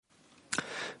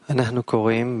אנחנו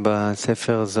קוראים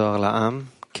בספר זוהר לעם,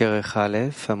 כרך א',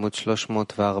 עמוד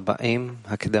 340,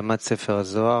 הקדמת ספר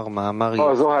הזוהר, מאמר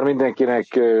A Zohar mindenkinek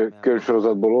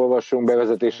könyvsorozatból olvasunk,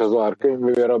 bevezetés a Zohar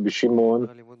könyvébe. Rabbi Shimon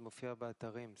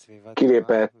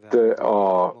kilépett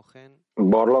a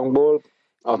barlangból,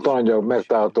 a tananyag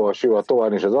megtalálható a Siva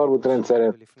Tovább és az Arbut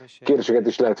rendszeren, kérdéseket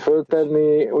is lehet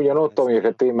föltenni, ugyanott, amelyek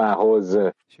a témához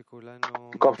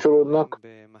kapcsolódnak,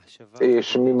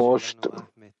 és mi most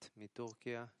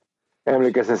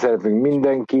emlékezni szeretnénk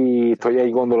mindenkit, hogy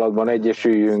egy gondolatban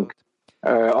egyesüljünk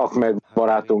Ahmed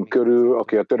barátunk körül,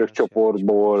 aki a török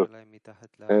csoportból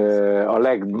a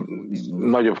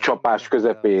legnagyobb csapás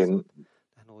közepén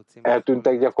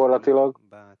eltűntek gyakorlatilag,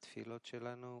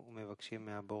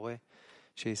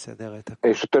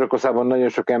 és a Törökországban nagyon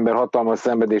sok ember hatalmas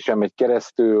szenvedésen megy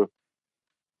keresztül,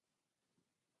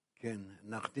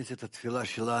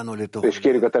 és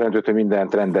kérjük a Teremtőt, hogy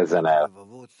mindent rendezzen el.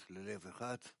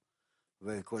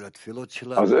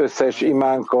 Az összes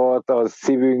imánkat, a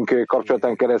szívünk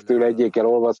kapcsolatán keresztül egyé kell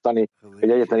olvasztani, hogy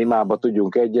egyetlen imába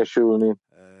tudjunk egyesülni,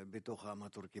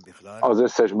 az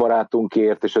összes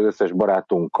barátunkért és az összes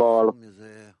barátunkkal,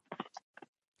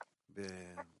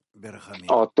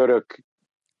 a török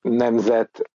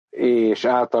nemzet és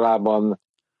általában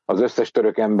az összes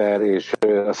török ember és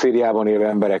a Szíriában élő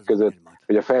emberek között,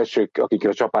 hogy a felsők, akikre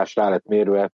a csapás rá lett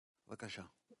mérve,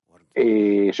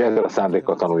 és ezzel a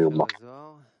szándékkal tanuljunk ma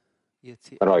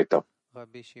rajta.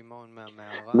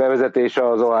 Bevezetés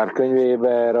a Zohar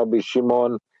könyvébe, Rabbi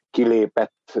Shimon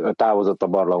kilépett, távozott a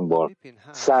barlangból.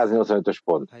 185-ös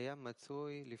pont.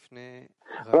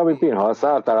 Rabbi Pinhas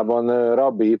általában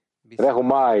Rabbi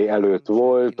Rehumai előtt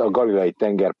volt a Galilei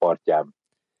tenger partján.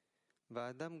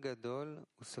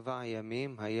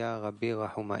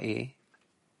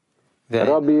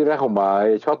 Rabbi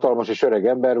Rehumai egy hatalmas és öreg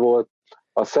ember volt,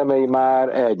 a szemei már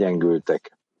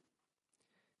elgyengültek.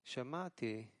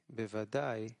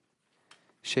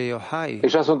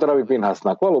 És azt mondta Rabbi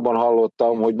Pinhasnak, valóban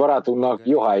hallottam, hogy barátunknak,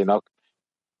 Joháinak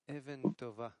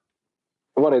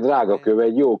van egy drága köve,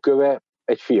 egy jó köve,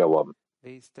 egy fia van.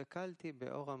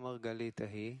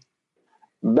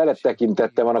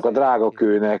 Beletekintettem annak a drága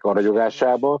kőnek a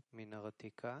ragyogásába,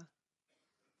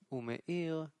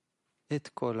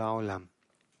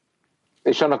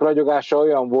 és annak ragyogása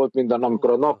olyan volt, mint amikor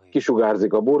a nap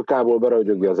kisugárzik a burkából,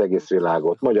 beragyogja az egész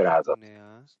világot. Magyarázat.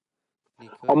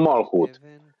 A malhut,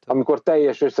 amikor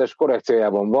teljes összes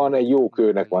korrekciójában van, egy jó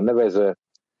kőnek van nevezve,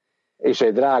 és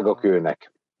egy drága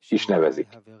kőnek is nevezik.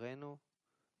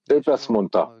 Ő azt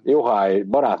mondta, Joháj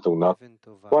barátunknak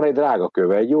van egy drága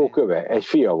köve, egy jó köve, egy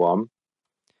fia van,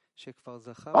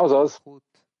 azaz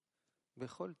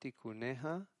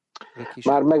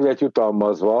már meg lett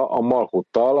jutalmazva a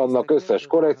malhuttal, annak összes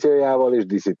korrekciójával és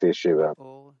díszítésével.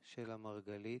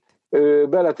 Ő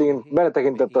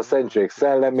beletekintett a szentség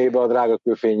szellemébe, a drága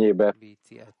kőfényébe,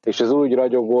 és ez úgy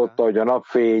ragyogott, ahogy a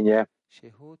napfénye,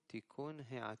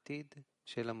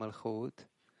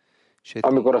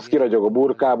 amikor az kiragyog a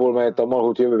burkából, melyet a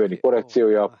malhut jövőbeni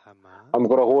korrekciója,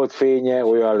 amikor a hold fénye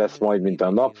olyan lesz majd, mint a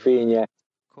napfénye,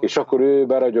 és akkor ő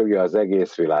beragyogja az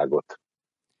egész világot.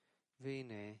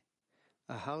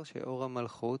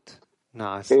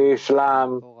 És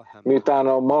lám, miután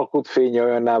a malhut fénye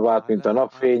olyanná vált, mint a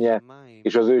napfénye,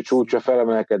 és az ő csúcsa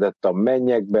felemelkedett a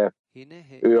mennyekbe,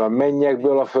 ő a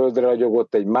mennyekből a földre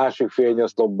ragyogott egy másik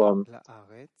fényoszlopban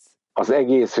az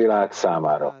egész világ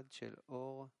számára.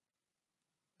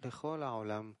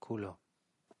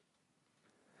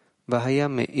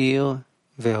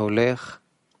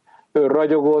 Ő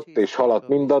ragyogott és haladt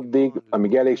mindaddig,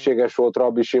 amíg elégséges volt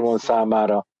Rabbi Shimon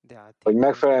számára, hogy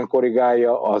megfelelően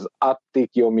korrigálja az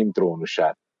Attik Jomin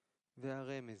trónusát.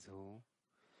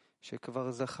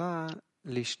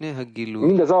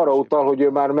 Mindez arra utal, hogy ő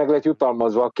már meg lett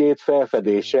jutalmazva a két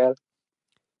felfedéssel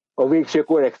a végső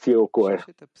korrekciókor.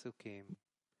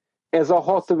 Ez a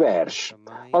 6 vers,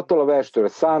 attól a verstől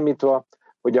számítva,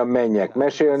 hogy a mennyek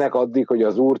mesélnek addig, hogy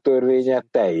az Úr törvénye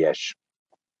teljes.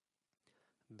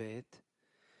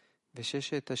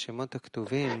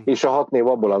 És a 6 név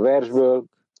abból a versből,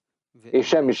 és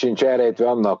semmi sincs elrejtve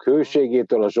annak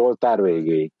hőségétől a Zsoltár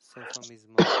végéig.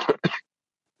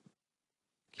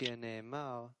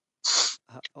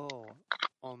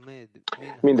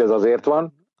 Mindez azért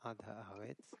van,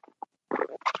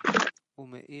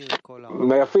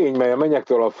 mely a fény, mely a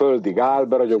mennyektől a földig áll,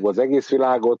 beragyogva az egész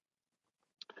világot,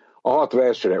 a 6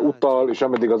 versre utal, és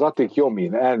ameddig az Attik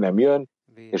Jomin el nem jön,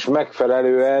 és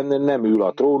megfelelően nem ül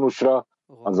a trónusra,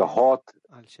 az a 6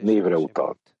 névre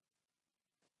utal.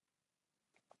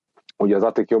 Ugye az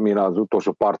Attik Jomin az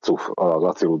utolsó parcuf az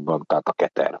Acilutban, tehát a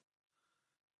keter.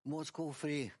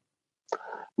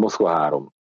 Moszkva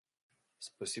 3.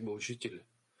 Спасибо, учитель.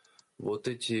 Вот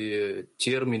эти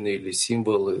термины или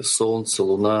символы Солнце,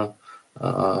 Луна,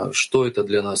 что это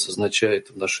для нас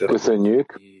означает в нашей работе?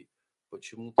 Köszönjük. И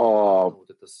почему-то вот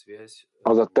эта связь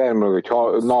Az a termő, hogy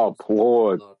nap,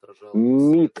 hold,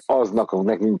 mit aznak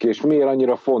nekünk, és miért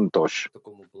annyira fontos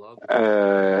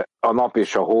a nap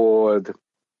és a hold,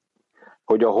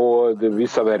 hogy a hold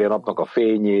visszaverje a napnak a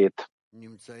fényét.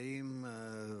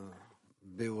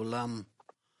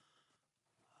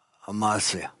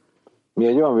 Mi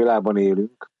egy olyan világban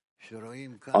élünk,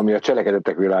 ami a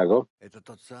cselekedetek világa,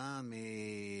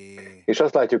 és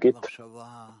azt látjuk itt,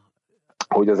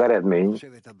 hogy az eredmény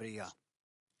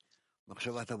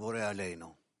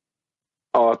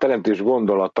a teremtés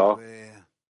gondolata,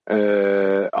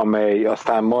 amely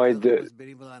aztán majd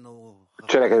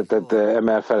cselekedetet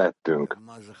emel felettünk.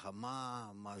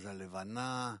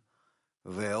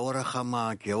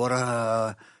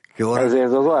 Ezért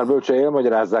az Zohar bölcsei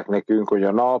elmagyarázzák nekünk, hogy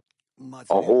a nap,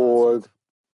 a hold,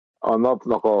 a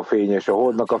napnak a fénye és a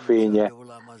holdnak a fénye,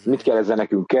 mit kell ezzel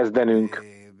nekünk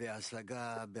kezdenünk,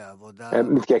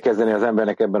 mit kell kezdeni az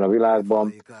embernek ebben a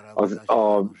világban,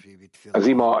 az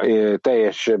ima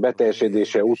teljes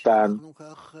beteljesedése után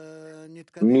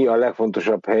mi a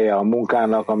legfontosabb helye a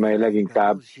munkának, amely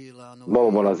leginkább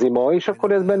valóban az ima, és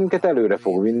akkor ez bennünket előre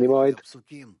fog vinni majd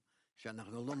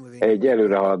egy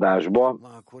előrehaladásba,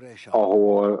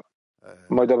 ahol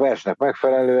majd a versnek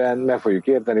megfelelően meg fogjuk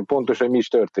érteni pontosan, hogy mi is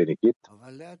történik itt.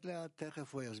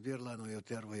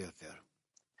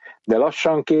 De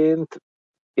lassanként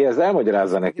ez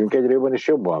elmagyarázza nekünk egyre jobban és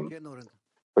jobban,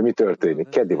 hogy mi történik.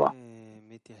 Kedima.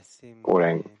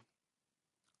 Oren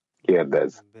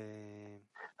kérdez.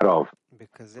 Rav.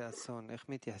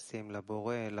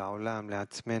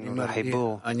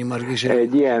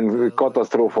 Egy ilyen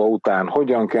katasztrófa után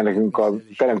hogyan kell nekünk a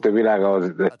teremtő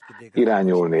világához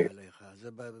irányulni?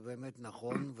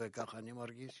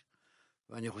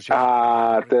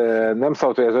 Hát nem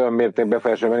szabad, hogy ez olyan mértékben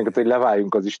befolyásolja bennünket, hogy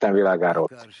leváljunk az Isten világáról.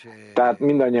 Tehát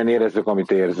mindannyian érezzük,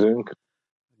 amit érzünk.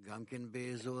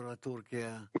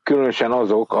 Különösen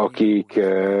azok, akik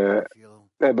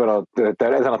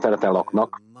ezen a területen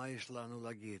laknak.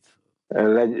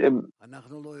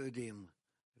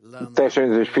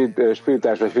 Teljesen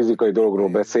spirituális vagy fizikai dologról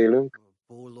beszélünk.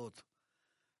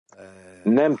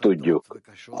 Nem tudjuk,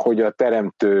 hogy a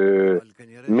teremtő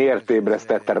miért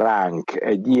ébresztett ránk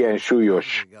egy ilyen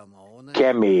súlyos,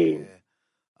 kemény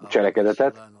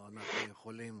cselekedetet,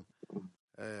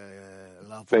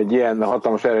 egy ilyen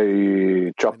hatalmas erejű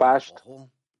csapást,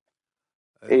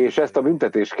 és ezt a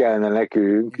büntetést kellene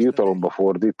nekünk jutalomba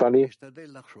fordítani,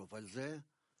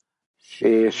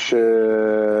 és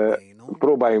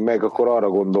próbáljunk meg akkor arra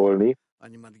gondolni,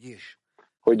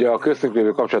 hogy a köztünk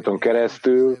lévő kapcsolaton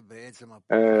keresztül,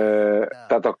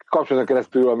 tehát a kapcsolaton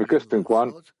keresztül, ami köztünk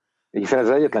van, hiszen ez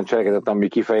az egyetlen cselekedet, ami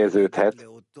kifejeződhet,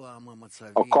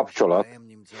 a kapcsolat,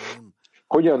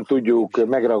 hogyan tudjuk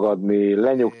megragadni,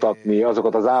 lenyugtatni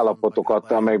azokat az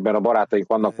állapotokat, amelyekben a barátaink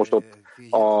vannak most ott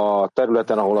a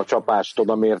területen, ahol a csapást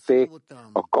odamérték,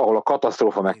 ahol a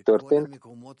katasztrófa megtörtént,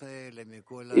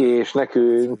 és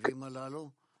nekünk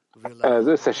az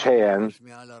összes helyen,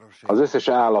 az összes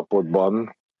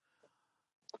állapotban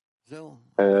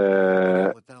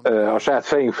a saját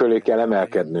fejünk fölé kell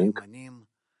emelkednünk.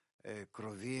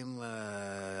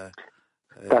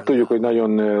 Tehát tudjuk, hogy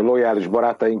nagyon lojális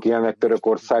barátaink élnek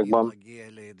Törökországban,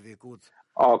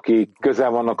 akik közel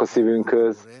vannak a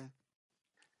szívünkhöz,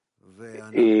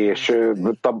 és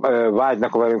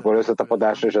vágynak a velünk való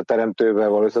összetapadásra és a teremtővel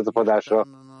való összetapadásra.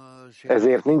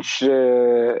 Ezért nincs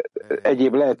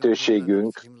egyéb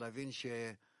lehetőségünk,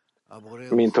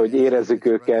 mint hogy érezzük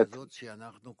őket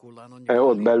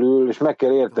ott belül, és meg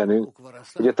kell értenünk,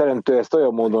 hogy a teremtő ezt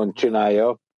olyan módon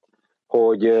csinálja,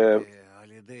 hogy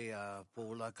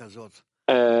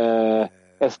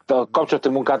ezt a kapcsolati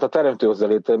munkát a teremtő hozza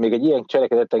létre, még egy ilyen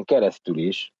cselekedeten keresztül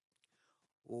is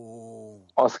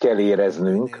azt kell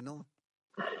éreznünk,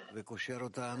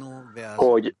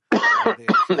 hogy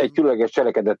egy különleges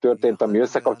cselekedet történt, ami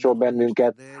összekapcsol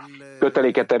bennünket,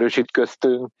 köteléket erősít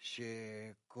köztünk,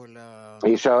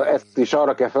 és ezt is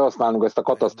arra kell felhasználnunk, ezt a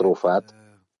katasztrófát,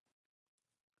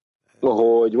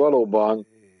 hogy valóban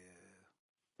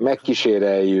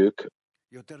megkíséreljük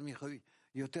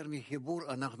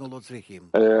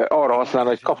arra használni,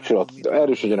 hogy kapcsolat,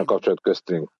 erősödjön a kapcsolat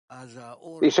köztünk.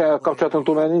 És a kapcsolaton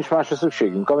túl nincs másra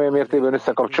szükségünk, amilyen mértékben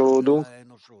összekapcsolódunk,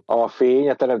 a fény,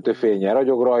 a teremtő fénye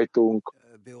ragyog rajtunk,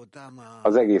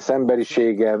 az egész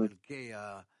emberiségem,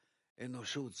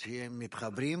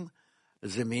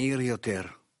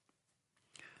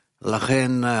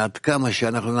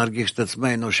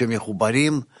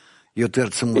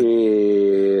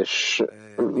 És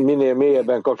minél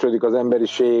mélyebben kapcsolódik az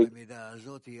emberiség,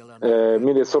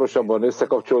 minél szorosabban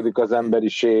összekapcsolódik az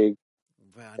emberiség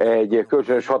egy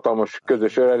kölcsönös hatalmas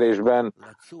közös ölelésben,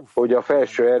 hogy a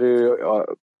felső erő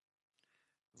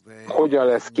hogyan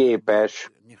lesz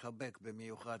képes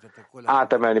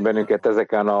átemelni bennünket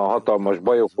ezeken a hatalmas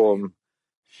bajokon,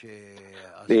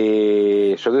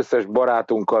 és az összes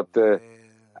barátunkat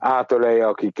átölelje,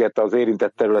 akiket az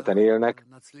érintett területen élnek.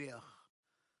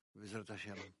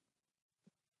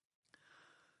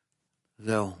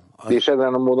 És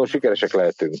ezen a módon sikeresek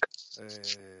lehetünk.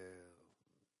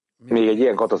 Még egy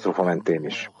ilyen katasztrófa mentén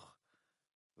is.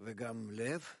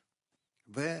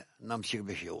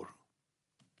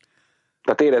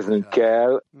 Tehát éreznünk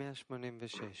kell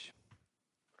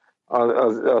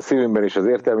a szívünkben és az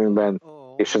értelmünkben,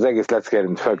 és az egész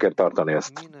leckerint fel kell tartani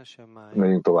ezt.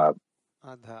 Menjünk tovább.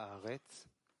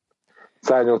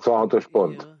 186-os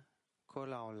pont.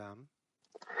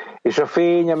 És a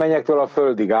fény a mennyektől a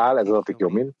földig áll, ez az Atik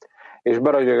Jomin, és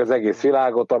beragyog az egész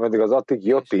világot, ameddig az Atik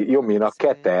Jomin, a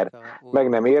Keter meg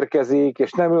nem érkezik,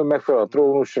 és nem ül meg fel a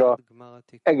trónusra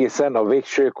egészen a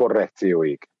végső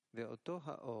korrekcióig.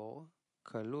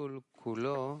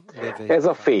 Ez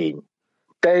a fény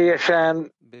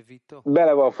teljesen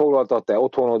bele van foglalta a te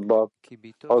otthonodba,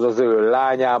 az ő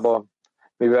lányába,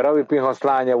 mivel Rabbi Pinhas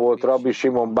lánya volt Rabbi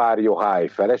Shimon Bar Yochai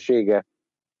felesége,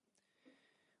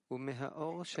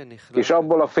 és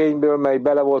abból a fényből, mely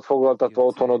bele volt foglaltatva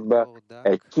otthonodba,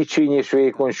 egy kicsiny és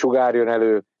vékony sugár jön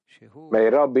elő, mely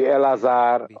Rabbi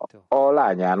Elazar a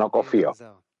lányának a fia.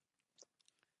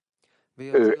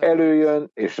 Ő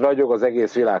előjön és ragyog az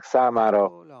egész világ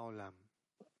számára.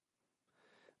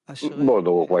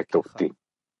 Boldogok vagytok ti.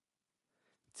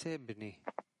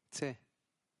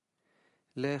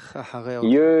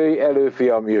 Jöjj elő,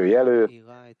 fiam, jöjj elő,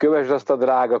 kövesd azt a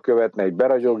drága követ, mely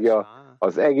beragyogja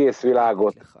az egész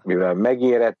világot, mivel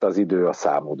megérett az idő a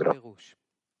számodra.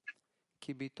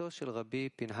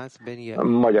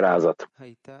 Magyarázat.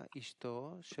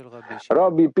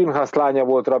 Rabbi Pinhas lánya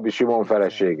volt Rabbi Shimon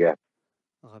felesége.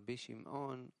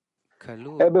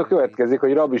 Ebből következik,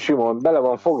 hogy Rabbi Shimon bele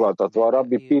van foglaltatva a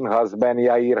Rabbi Pinhas ben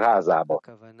Jair házába.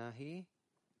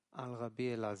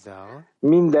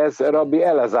 Mindez Rabbi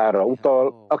Elazárra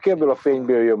utal, aki ebből a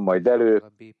fényből jön majd elő,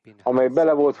 amely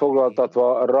bele volt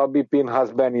foglaltatva Rabbi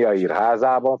Pinhas ben Jair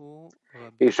házába,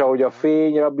 és ahogy a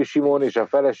fény Rabbi Shimon és a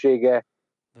felesége,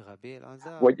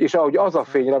 és ahogy az a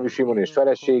fény Rabbi Shimon és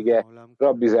felesége,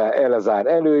 Rabbi Elazár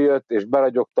előjött, és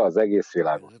beragyogta az egész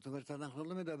világot.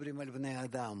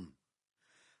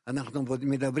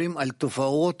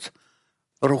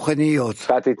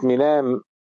 Tehát itt mi nem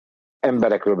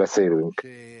emberekről beszélünk,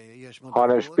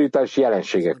 hanem spirituális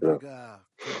jelenségekről,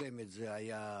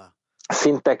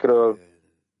 szintekről.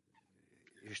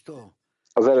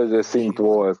 Az előző szint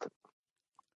volt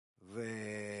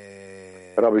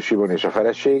Rabbi Shimon és a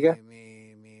felesége,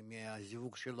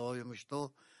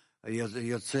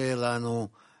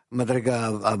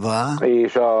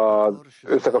 és az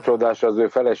összekapcsolódása az ő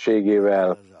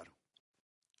feleségével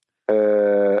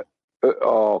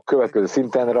a következő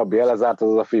szinten Rabbi Elezárt,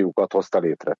 azaz a fiúkat hozta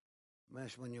létre.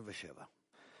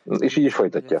 És így is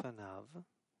folytatja.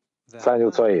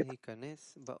 187.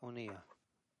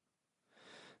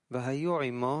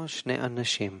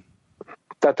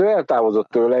 Tehát ő eltávozott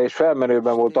tőle, és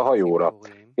felmenőben volt a hajóra,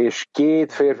 és 2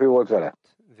 férfi volt vele.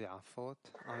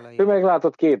 Ő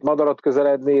meglátott 2 madarat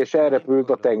közeledni, és elrepült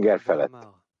a tenger felett.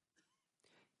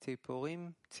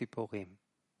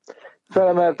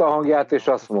 Felemelte a hangját, és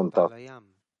azt mondta: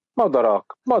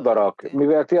 Madarak, madarak,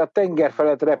 mivel ti a tenger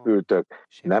felett repültök,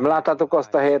 nem láttátok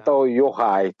azt a helyet, ahol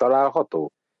Yochai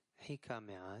található?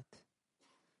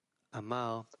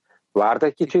 Várt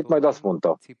egy kicsit, majd azt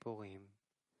mondta: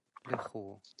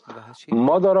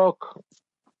 Madarak,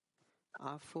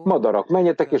 madarak,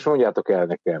 menjetek és mondjátok el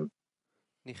nekem.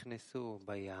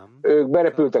 Ők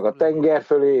berepültek a tenger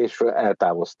fölé, és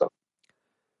eltávoztak.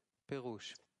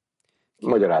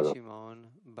 Magyarázat.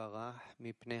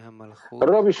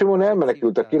 Rabbi Shimon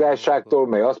elmenekült a királyságtól,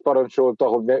 mely azt parancsolta,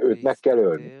 hogy őt meg kell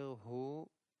ölni.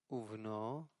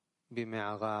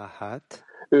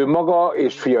 Ő maga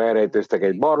és fia elrejtőztek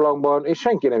egy barlangban, és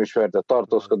senki nem ismerte a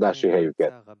tartózkodási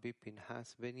helyüket.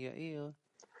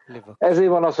 Ezért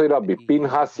van az, hogy Rabbi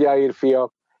Pinhas Jair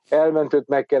fia elment őt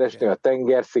megkeresni a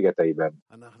tenger szigeteiben.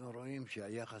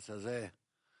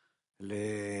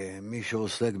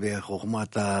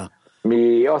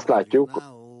 Mi azt látjuk,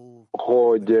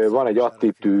 hogy van egy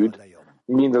attitűd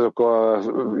mindazok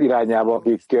az irányában,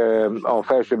 akik a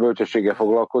felső bölcsességgel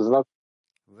foglalkoznak,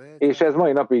 És ez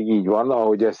mai napig így van,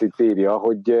 ahogy ezt itt írja,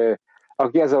 hogy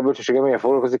aki ezzel a bölcsességgel milyen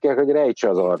foglalkozik el, hogy rejtse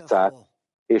az arcát,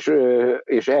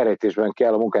 és elrejtésben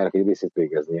kell a munkájának egy részét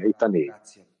végeznie. Itt a 4.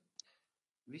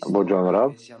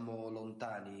 Bocsánat,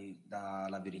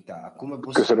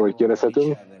 köszönöm, hogy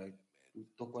kérdezhetünk.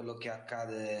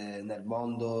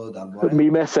 Mi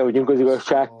messze vagyunk az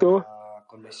igazságtól.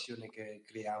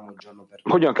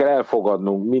 Hogyan kell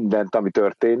elfogadnunk mindent, ami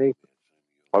történik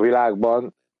a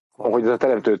világban, hogy ez a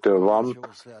Teremtőtől van,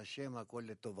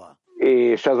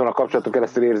 és azon a kapcsolaton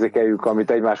keresztül érzékeljük,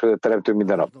 amit egymás között teremtünk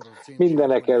minden nap.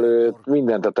 Mindenek előtt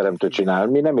mindent a Teremtő csinál.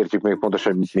 Mi nem értjük még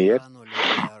pontosan, hogy miért,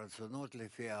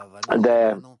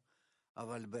 de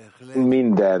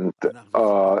mindent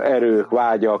az erők,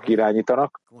 vágyak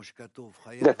irányítanak,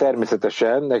 de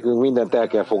természetesen nekünk mindent el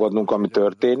kell fogadnunk, ami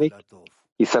történik,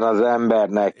 hiszen az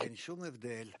embernek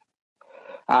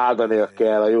áldania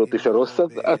kell a jót és a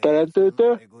rosszat a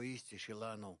Teremtőtől.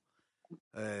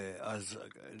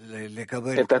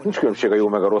 Tehát nincs különbség a jó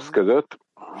meg a rossz között.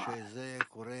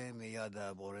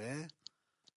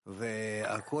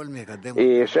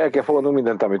 És el kell fogadnunk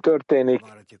mindent, ami történik,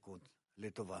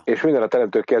 és minden a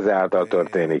Teremtő keze által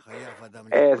történik.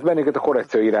 Ez bennünket a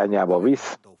korrekció irányába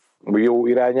visz, jó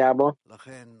irányába,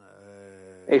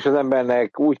 és az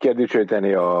embernek úgy kell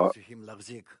dicsőíteni a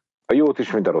jót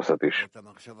is, mint a rosszat is.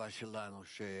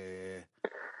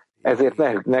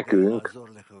 Ezért nekünk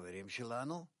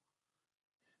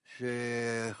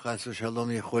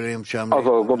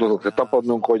azzal gondolatot kell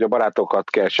tapadnunk, hogy a barátokat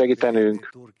kell segítenünk,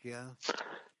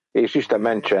 és Isten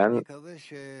mentsen,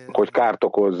 hogy kárt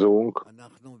okozzunk,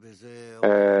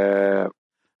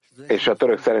 és a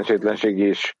török szerencsétlenség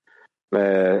is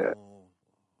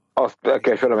azt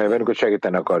kell felemelni bennünk, hogy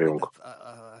segíteni akarjunk.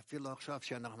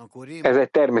 Ez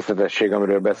egy természetesség,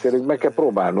 amiről beszélünk, meg kell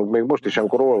próbálnunk, még most is,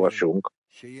 amikor olvasunk.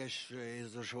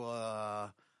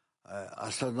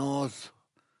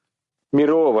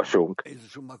 Miről olvasunk?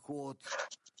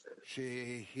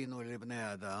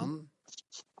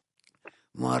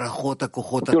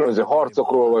 Különböző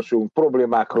harcokról olvasunk,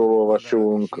 problémákról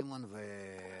olvasunk,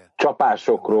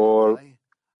 csapásokról,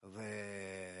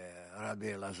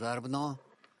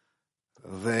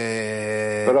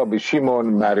 Rabbi Shimon,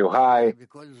 Mário Háj,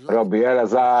 Rabbi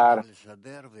Elazár.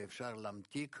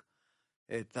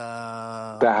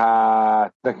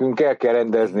 Tehát nekünk el kell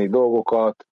rendezni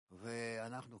dolgokat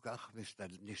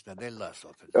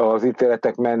az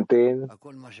ítéletek mentén,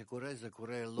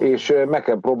 és meg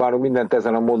kell próbálnunk mindent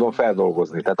ezen a módon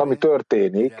feldolgozni. Tehát ami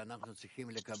történik,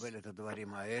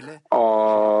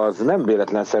 az nem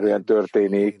véletlenszerűen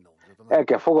történik. El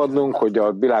kell fogadnunk, hogy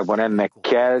a világban ennek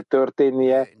kell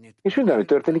történnie, és minden, ami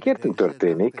történik, értünk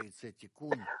történik.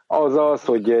 Azaz,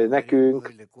 hogy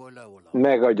nekünk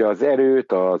megadja az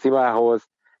erőt az imához,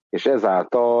 és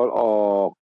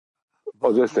ezáltal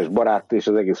az összes barát és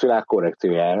az egész világ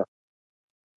korrekciójára.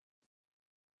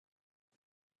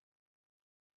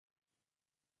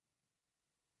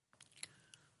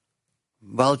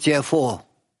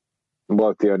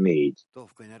 Baltia 4.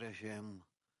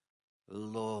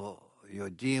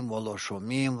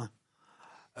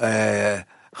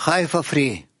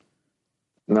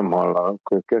 Nem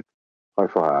hallanak őket.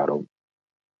 Haifa 3.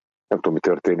 Nem tudom, mi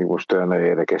történik most, olyan nagyon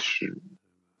érdekes.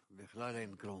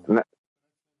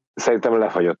 Szerintem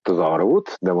lefagyott az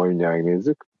arút, de majd mindjárt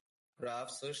megnézzük.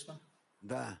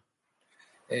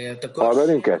 Hall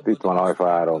bennünket? Itt van Haifa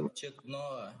 3.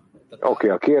 Oké,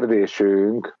 a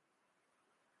kérdésünk.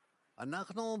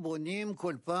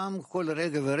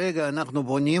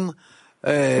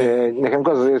 Nekem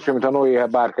az érzésem, mintha Noé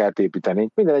bárkát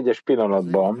építenénk. Minden egyes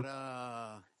pillanatban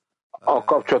a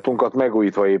kapcsolatunkat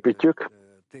megújítva építjük.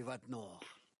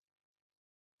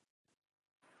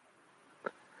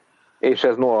 És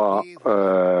ez Noa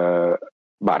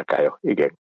bárkája,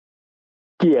 igen.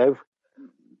 Kiev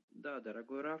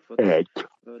 1.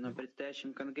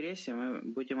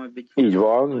 Így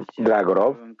van, drága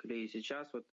Rav.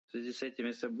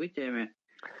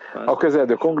 A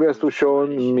közelgő kongresszuson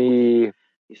mi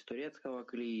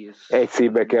egy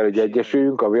szívbe kell, hogy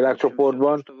egyesüljünk a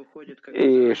világcsoportban,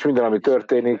 és minden, ami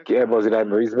történik, ebbe az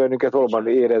irányba visz bennünket, valóban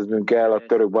éreznünk kell a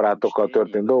török barátokkal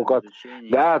történt dolgokat,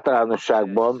 de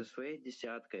általánosságban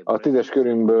a 10-es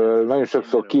körünkből nagyon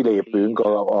sokszor kilépünk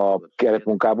a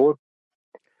keretmunkából,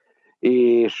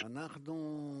 és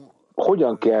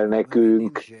hogyan kell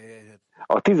nekünk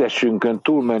a 10-esünkön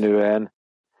túlmenően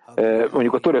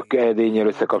mondjuk a török edényel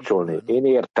összekapcsolni. Én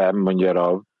értem, mondja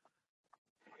Rav,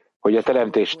 hogy a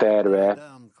teremtés terve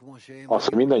az,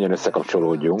 hogy mindannyian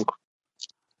összekapcsolódjunk.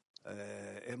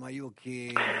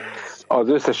 Az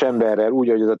összes emberrel úgy,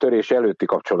 hogy ez a törés előtti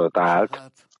kapcsolat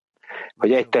állt,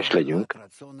 hogy egy test legyünk.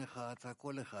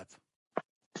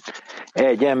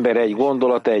 Egy ember, egy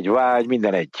gondolat, egy vágy,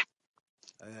 minden egy.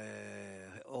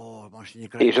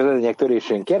 És az eredmények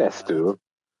törésén keresztül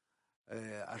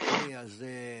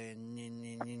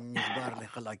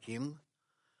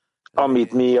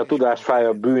amit mi a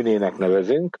tudásfája bűnének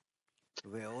nevezünk,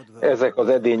 ezek az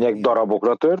edények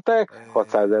darabokra törtek,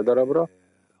 600 000 darabra,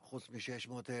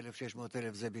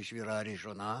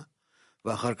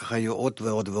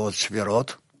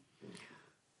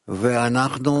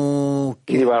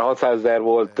 nyilván 600 000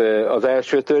 volt az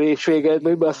első törés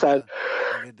végeredményben, aztán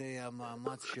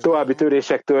további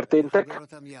törések történtek,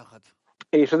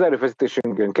 és az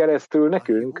erőfeszítésünkön keresztül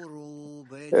nekünk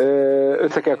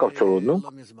össze kell kapcsolódnunk,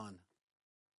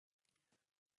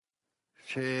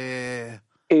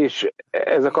 és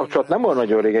ez a kapcsolat nem olyan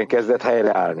nagyon régen kezdett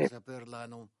helyreállni.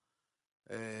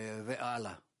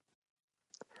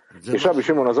 És Rabbi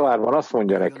Shimon a Zoharban azt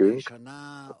mondja nekünk,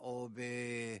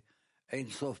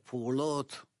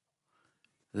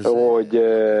 hogy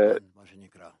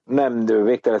nem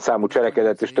végtelen számú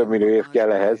cselekedet és több millió év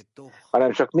kell ehhez,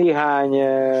 hanem csak néhány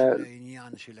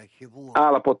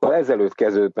állapottal ezelőtt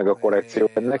kezdődött meg a korrekció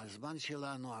ennek.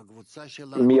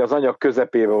 Mi az anyag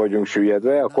közepébe vagyunk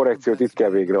süllyedve, a korrekciót itt kell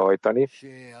végrehajtani.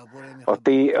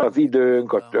 Az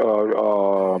időnk,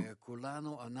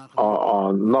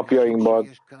 a napjainkban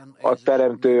a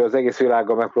teremtő az egész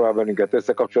világgal megpróbál bennünket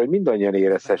összekapcsolni, hogy mindannyian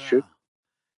érezhessük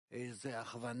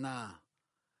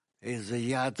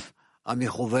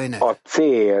a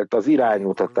célt, az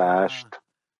iránymutatást,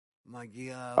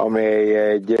 amely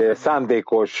egy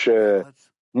szándékos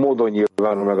módon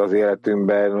nyilvánul meg az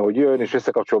életünkben, hogy jön és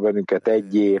összekapcsol bennünket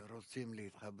egyé,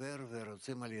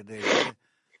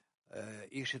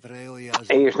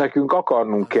 és nekünk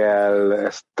akarnunk kell,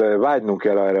 ezt vágynunk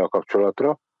kell erre a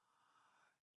kapcsolatra,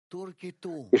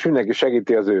 és mindenki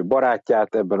segíti az ő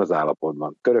barátját ebben az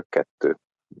állapotban. Török 2.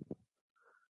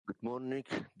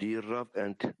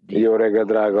 Jó reggel,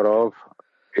 drága Rav,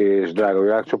 és drága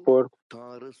világcsoport.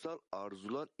 Tanrısal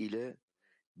arzular ile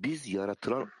biz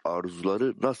yaratılan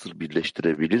arzuları nasıl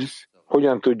birleştirebiliriz?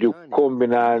 Hogyan tudjuk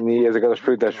kombinálni ezeket a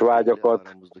spirituális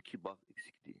vágyakat,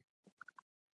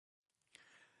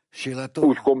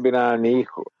 úgy kombinálni,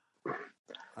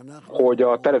 hogy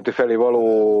a teremtő felé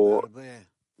való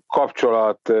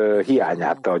kapcsolat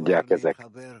hiányát adják ezek.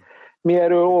 Mi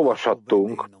erről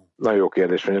olvashattunk, nagyon jó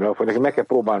kérdés mondja, hogy nekünk meg kell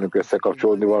próbálnunk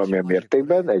összekapcsolódni valamilyen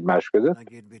mértékben egymás között,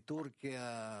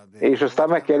 és aztán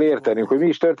meg kell értenünk, hogy mi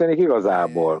is történik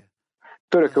igazából.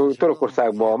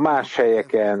 Törökországban, más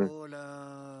helyeken,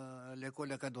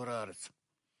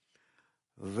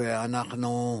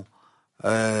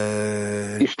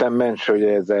 Isten ments, hogy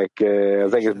ezek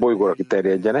az egész bolygóra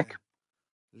kiterjedjenek.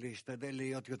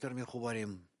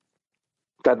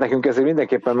 Tehát nekünk ezért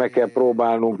mindenképpen meg kell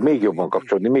próbálnunk még jobban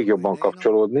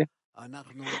kapcsolódni,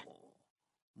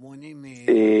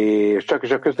 és csak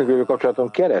is a köztünk lévő kapcsolaton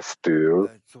keresztül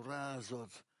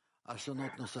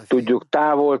tudjuk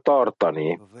távol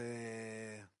tartani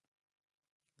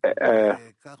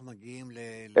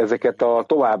ezeket a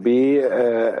további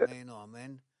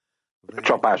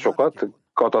csapásokat,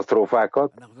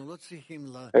 katasztrófákat,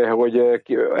 hogy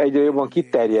egyre jobban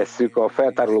kiterjesszük a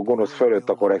feltároló gonosz fölött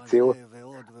a korrekciót,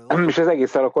 és az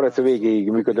egészen a korrekció végéig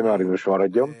működő mechanizmus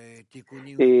maradjon,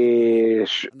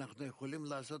 és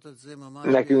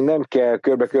nekünk nem kell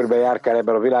körbe-körbe járkálni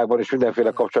ebben a világban, és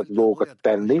mindenféle kapcsolatú dolgokat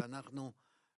tenni.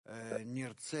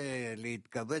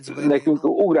 Nekünk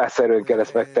ugrásszerűen kell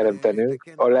ezt megteremtenünk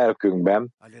a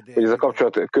lelkünkben, hogy ez a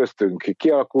kapcsolat köztünk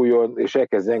kialakuljon, és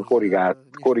elkezdjen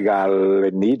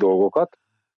korrigálni dolgokat.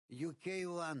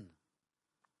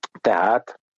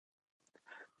 Tehát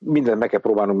mindent meg kell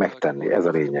próbálnunk megtenni, ez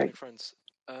a lényeg.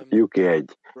 UK1.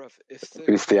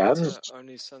 Krisztián.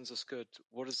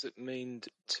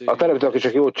 A teremtő, aki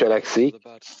csak jót cselekszik,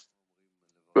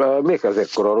 miért kell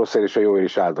ezekor a rossz él és a jó él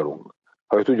is áldalunk?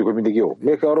 Ha tudjuk, hogy mindig jó.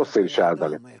 Miért kell a rossz él is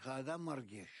áldani?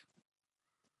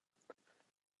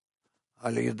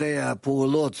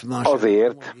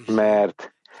 Azért,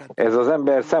 mert ez az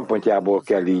ember szempontjából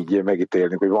kell így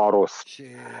megítélni, hogy van rossz.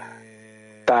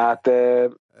 Tehát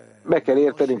meg kell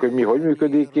értenünk, hogy mi hogy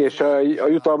működik, és a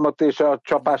jutalmat és a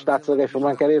csapást látszólag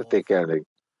egyformán kell értékelni.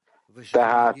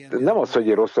 Tehát nem az, hogy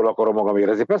én rosszul akarom magam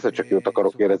érezni, persze csak jót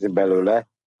akarok érezni belőle,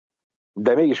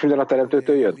 de mégis minden a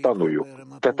teremtőtől jön, tanuljuk.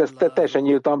 Tehát ezt teljesen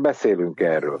nyíltan beszélünk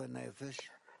erről.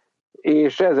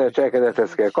 És ezzel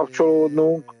cselekedethez kell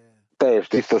kapcsolódnunk, teljes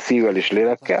tiszta szívvel és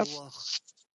lélekkel,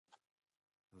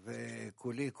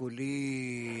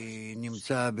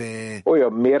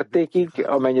 olyan mértékig,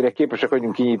 amennyire képesek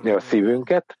vagyunk kinyitni a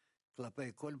szívünket,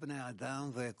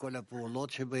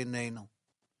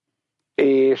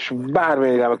 És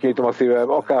bármilyen irányba kinyitom a szívem,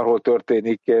 akárhol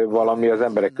történik valami az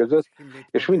emberek között,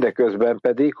 és mindeközben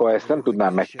pedig, ha ezt nem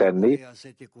tudnám megtenni,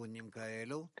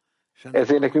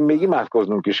 ezért nekünk még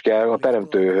imádkoznunk is kell a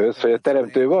Teremtőhöz, hogy a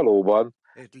Teremtő valóban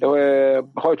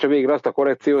hajtsa végre azt a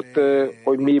korrekciót,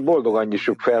 hogy mi boldogan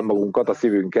nyissuk fel magunkat, a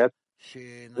szívünket,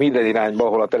 minden irányba,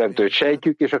 ahol a Teremtőt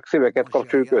sejtjük, és a szíveket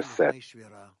kapcsoljuk össze.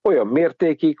 Olyan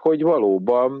mértékig, hogy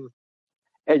valóban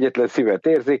egyetlen szívet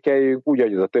érzékeljünk, úgy,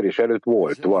 ahogy az a törés előtt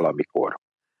volt valamikor.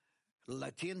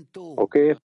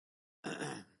 Oké?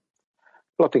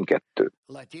 Latin 2.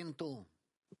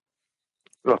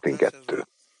 Latin 2.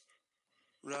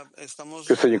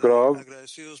 Köszönjük, Rab.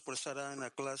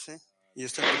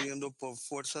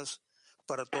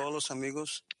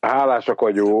 Hálásak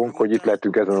vagyunk, hogy itt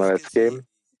lettünk ezen a leckén,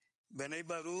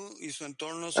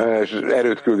 és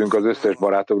erőt küldünk az összes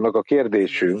barátoknak. A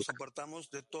kérdésünk,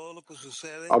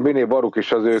 a Biné Baruk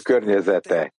és az ő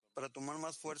környezete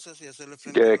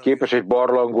képes egy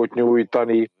barlangot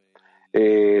nyújtani,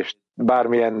 és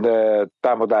bármilyen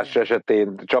támadás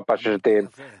esetén, csapás esetén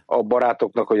a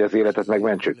barátoknak, hogy az életet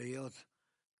megmentsük?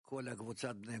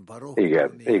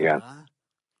 Igen.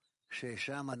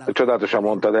 Csodálatosan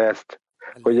mondtad ezt,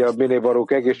 hogy a Biné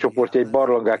Baruk egész csoportja egy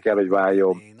barlanggá kell, hogy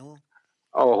váljon,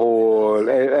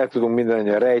 ahol el tudunk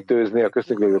mindannyian rejtőzni a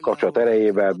köztünk lévő kapcsolat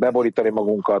erejével, beborítani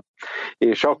magunkat,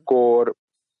 és akkor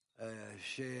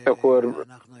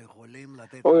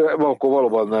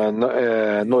valóban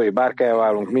Noé bárkája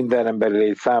válunk minden emberi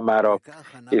lény számára,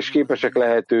 és képesek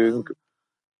lehetünk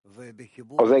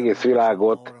az egész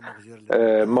világot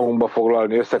magunkba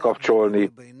foglalni,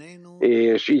 összekapcsolni,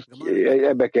 és így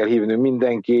ebbe kell hívnunk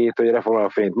mindenkit, hogy reformáló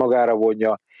fényt magára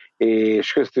vonja,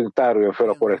 és köztünk táruljon fel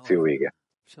a korrekció vége.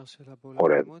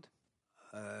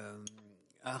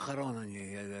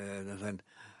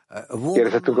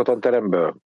 Kérdezhetünk a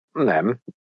tanteremből? Nem.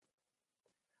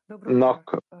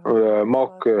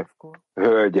 Mak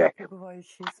hölgyek.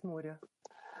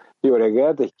 Jó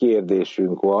reggelt, egy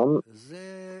kérdésünk van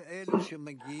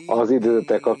az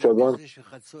időzettel kapcsolatban.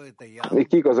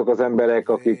 Kik azok az emberek,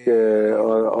 akik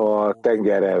a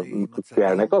tengerre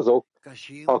kelnek? Azok,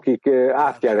 akik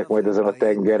átkelnek majd ezen a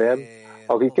tengeren,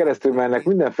 akik keresztül mennek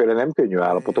mindenféle nem könnyű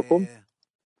állapotokon,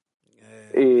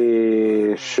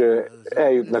 és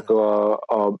eljutnak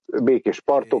a békés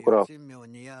partokra,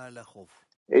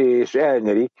 és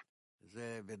elnyerik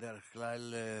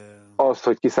azt,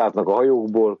 hogy kiszállnak a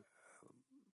hajókból,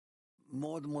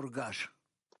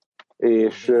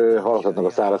 és haladhatnak a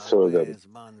szárazföldön.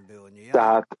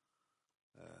 Tehát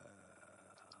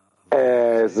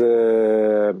ez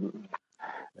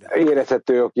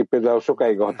érezhető, aki például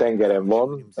sokáig a tengeren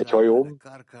van, egy hajón,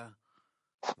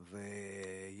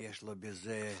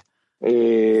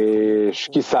 és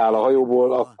kiszáll a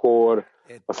hajóból, akkor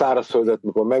a szárazföldet,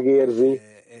 mikor megérzi,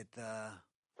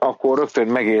 akkor rögtön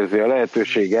megérzi a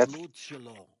lehetőséget,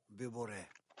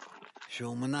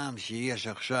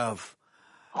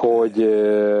 hogy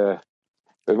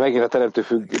megint a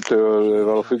teremtőtől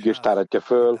való függést táratja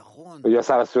föl, hogy a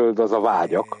szárazföld az a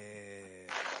vágyak.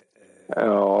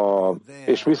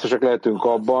 És biztosak lehetünk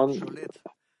abban,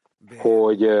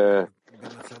 hogy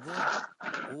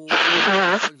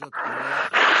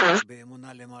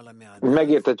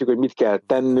megértetjük, hogy mit kell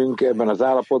tennünk ebben az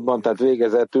állapotban, tehát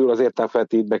végezetül az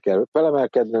értelmfeltétbe kell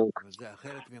felemelkednünk,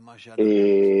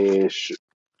 és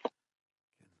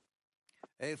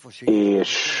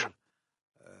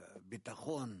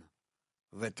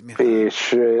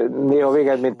néha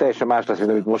végeredmény teljesen más lesz, mint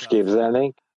amit most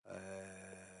képzelnénk.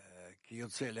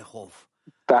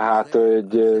 Tehát,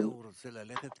 hogy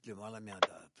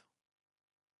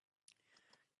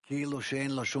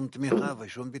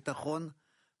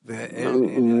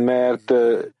mert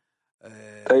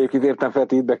egyébként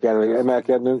értelmfeltétbe kell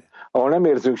emelkednünk, ahol nem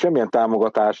érzünk semmilyen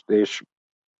támogatást és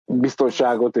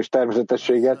biztonságot és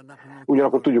természetességet,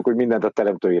 ugyanakkor tudjuk, hogy mindent a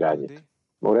teremtő irányít.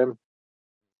 Morem?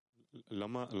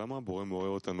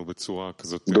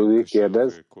 Dudi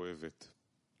kérdez.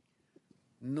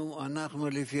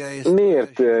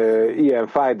 Miért ilyen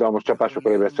fájdalmas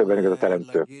csapásokkal ébresztő bennünket a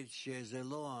teremtő?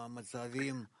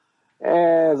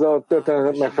 Ez a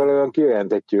történet megfelelően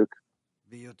kijelenthetjük,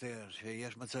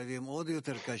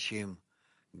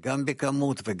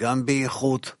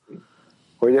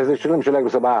 hogy ez csak nem is a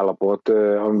legrosszabb állapot,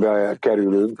 amiben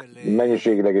kerülünk,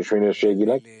 mennyiségileg és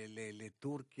minőségileg.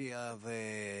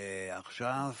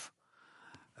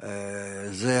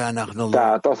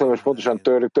 Tehát azt mondom, hogy pontosan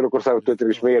Törökországot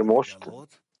történik, és miért most?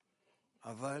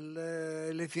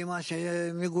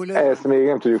 Ezt még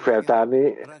nem tudjuk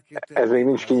feltárni, ez még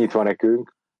nincs kinyitva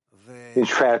nekünk,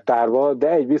 nincs feltárva, de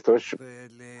egy biztos,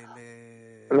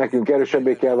 nekünk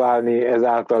erősebbé kell válni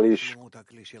ezáltal is,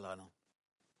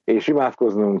 és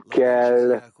imádkoznunk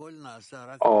kell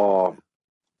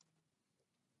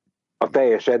a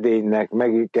teljes edénynek,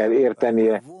 meg kell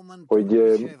értenie,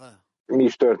 hogy mi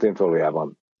is történt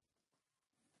valójában.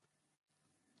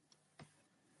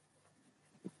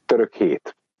 Török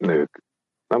 7 nők.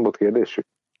 Nem volt kérdésük?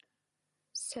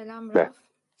 Selam Rav.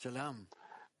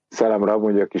 Selam Rav,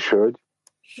 mondja a kis hölgy.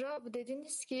 Rav,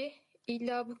 dediniz ki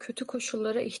illa bu kötü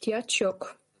koşullara ihtiyaç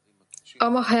yok.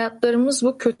 Ama hayatlarımız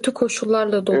bu kötü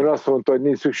koşullarla dolu. Ön azt mondta, hogy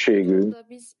nincs szükségünk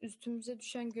Biz üstümüze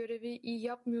düşen görevi iyi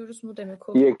yapmıyoruz mu demek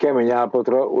oluyor? ilyen kemény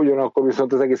állapotra, ugyanakkor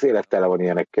viszont az egész élet tele van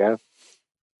ilyenekkel.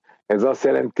 Ez azt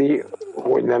jelenti,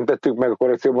 hogy nem tettük meg a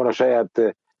korrekcióban a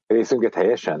saját részünket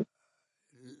helyesen?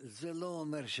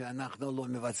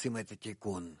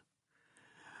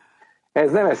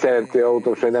 Ez nem ezt jelenti,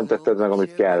 autós, hogy nem tetted meg,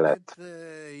 amit kellett.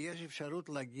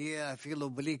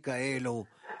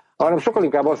 Hanem sokkal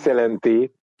inkább azt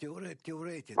jelenti,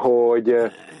 hogy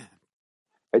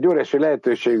egy óriási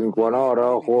lehetőségünk van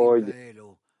arra, hogy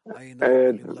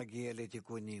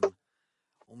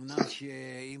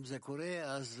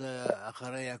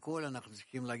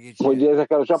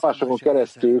ezekkel a csapásokon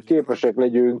keresztül képesek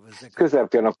legyünk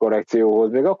közelebb a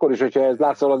korrekcióhoz, még akkor is, hogyha ez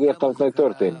látszólag értelmetlen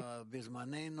történik.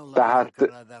 Tehát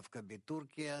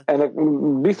ennek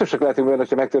biztosak lehetünk benne,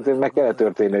 hogyha megtörtént, meg kellett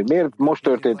történni. Hogy miért most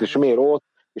történt, és miért ott,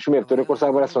 és miért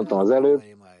Törökországban, ezt mondtam az előbb,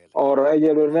 arra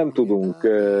egyelőre nem tudunk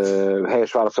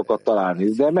helyes válaszokat találni,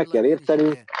 de meg kell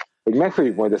értenünk, hogy meg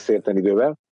fogjuk majd ezt érteni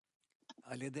idővel.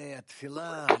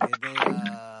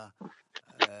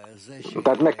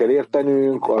 Tehát meg kell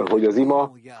értenünk, hogy az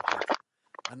ima,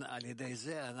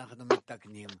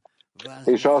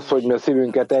 és az, hogy mi a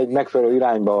szívünket egy megfelelő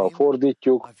irányba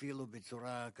fordítjuk,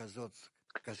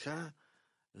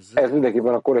 ez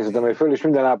mindenképpen a korrekciót emelj föl, és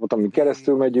minden állapot, amin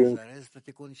keresztül megyünk,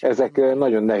 ezek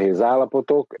nagyon nehéz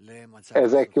állapotok,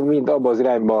 ezek mind abba az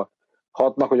irányba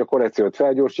hatnak, hogy a korrekciót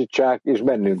felgyorsítsák, és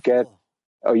bennünket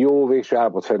a jó végső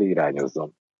állapot felé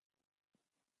irányozzon.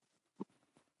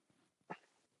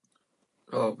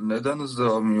 Neden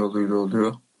ızdırabın yoluyla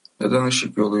oluyor? Neden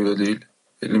ışık yoluyla değil?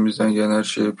 Elimizden gelen her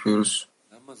şeyi yapıyoruz.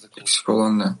 Eksik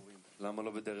olan ne?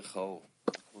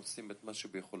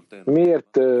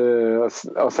 Miért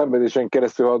a szenvedésen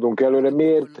keresztül haladunk előre?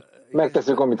 Miért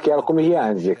megteszünk, amit kell, akkor mi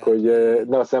hiányzik, hogy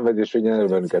ne a szenvedés vigyen elő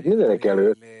bennünket? Mindenek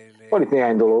előtt van itt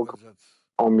néhány dolog,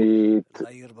 amit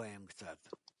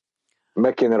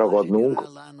meg kéne ragadnunk,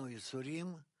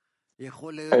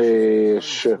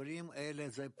 és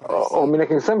ami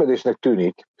nekünk szenvedésnek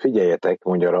tűnik, figyeljetek,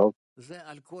 mondja Rav,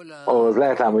 az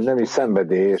lehet ám, hogy nem is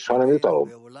szenvedés, hanem jutalom.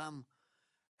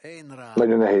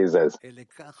 Nagyon nehéz ez.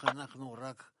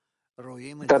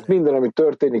 Tehát minden, ami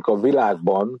történik a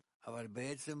világban,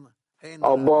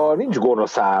 abban nincs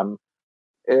gonosz ám.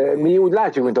 Mi úgy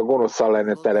látjuk, mint a gonoszszal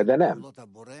lenne tele, de nem.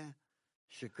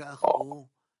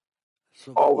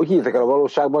 Higgyétek el, a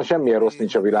valóságban semmilyen rossz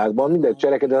nincs a világban, minden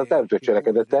cselekedet a teremtő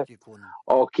cselekedete,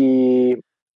 aki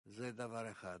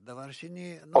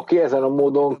ezen a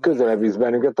módon közelebb visz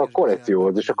bennünket a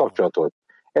korrekcióhoz és a kapcsolathoz.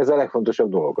 Ez a legfontosabb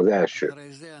dolog, az első.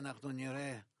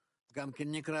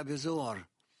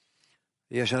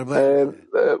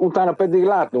 Utána pedig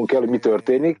látnunk kell, hogy mi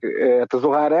történik. Hát a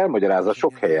Zohar elmagyarázza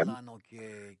sok helyen,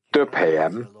 több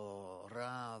helyen,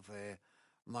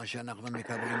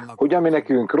 hogy ami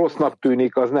nekünk rossznak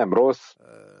tűnik, az nem rossz.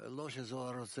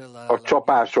 A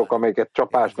csapások, amelyeket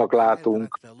csapásnak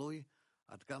látunk,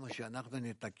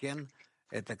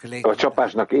 a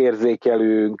csapásnak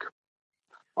érzékelünk,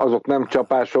 azok nem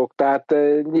csapások, tehát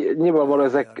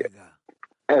nyilvánvalóan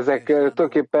ezek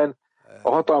tulajdonképpen a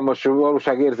hatalmas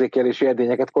valóságérzékelési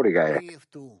edényeket korrigálják.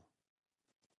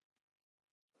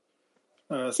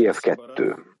 Kiev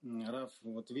 2.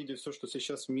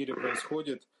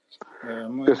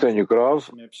 Köszönjük, Rav.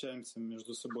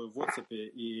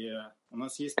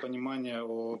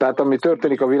 Tehát ami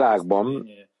történik a világban,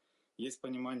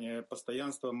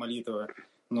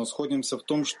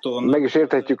 meg is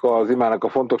érthetjük az imának a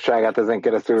fontosságát ezen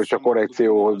keresztül, és a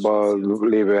korrekcióban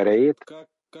lévő erejét.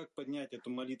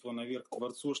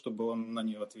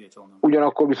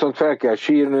 Ugyanakkor viszont fel kell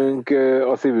sírnünk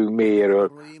a szívünk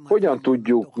mélyéről. Hogyan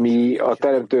tudjuk mi a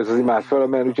teremtőhöz az imát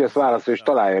felemelni, úgyhogy ezt válaszol és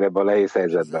találja ebbe a nehéz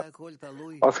helyzetbe.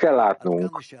 Azt kell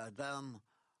látnunk,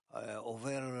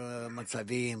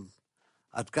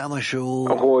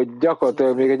 hogy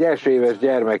gyakorlatilag még egy első éves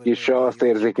gyermek is azt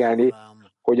érzékelni,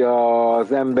 hogy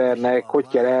az embernek hogy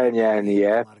kell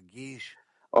elnyelnie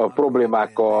a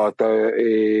problémákat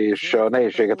és a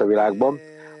nehézséget a világban,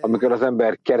 amikor az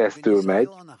ember keresztül megy.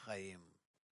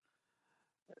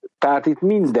 Tehát itt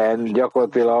minden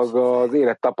gyakorlatilag az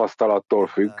élet tapasztalattól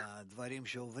függ.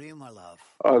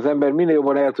 Az ember minél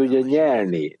jobban el tudja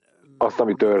nyelni azt,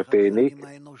 ami történik,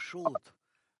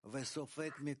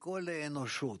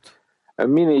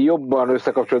 minél jobban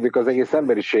összekapcsolódik az egész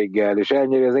emberiséggel, és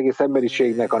elnyeri az egész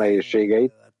emberiségnek a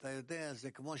nehézségeit.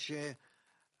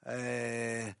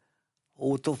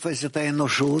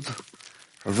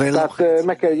 Tehát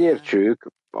meg kell, hogy értsük,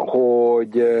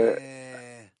 hogy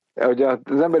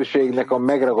az emberiségnek a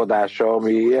megragadása,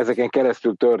 ami ezeken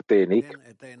keresztül történik,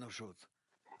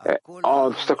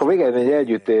 azt akkor végeredmény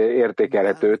együtt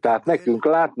értékelhető. Tehát nekünk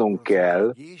látnunk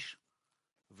kell,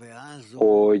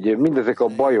 hogy mindezek a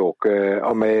bajok,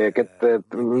 amelyeket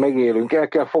megélünk, el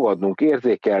kell fogadnunk,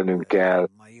 érzékelnünk kell,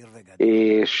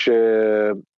 és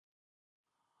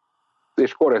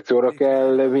korrekcióra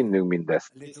kell vinnünk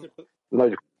mindezt.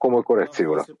 Nagy komoly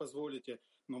korrekcióra.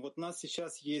 Но вот нас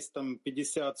сейчас есть там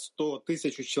 50, 100,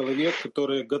 1000 человек,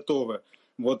 которые готовы.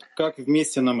 Вот как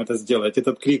вместе нам это сделать,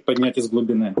 этот крик поднять из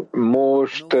глубины?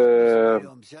 Most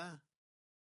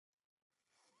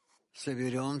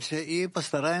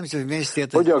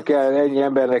hogyan kell ennyi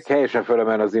embernek helyesen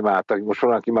fölemelni az imát, akik most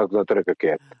vannak imádkozni a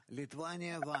törökökért?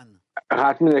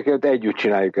 Hát mindenki együtt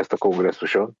csináljuk ezt a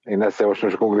kongresszuson. Én ezt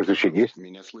javaslom, a kongresszusig is.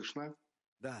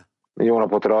 Jó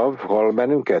napot, Rav, hall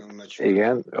bennünket?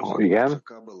 Igen, igen.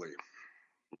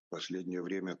 Последнее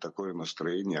время такое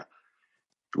настроение.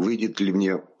 Выйдет ли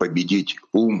мне победить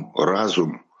ум,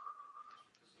 разум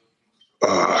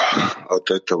от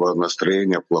этого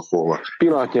настроения плохого?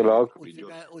 Pillanatnyilag,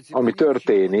 ami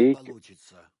történik,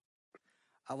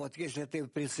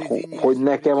 hogy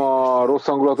nekem a rossz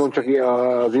hangulatom csak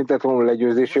az intellektum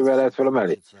legyőzésével lehet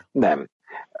felemelni? Nem.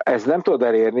 Ezt nem tudod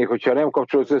elérni, hogyha nem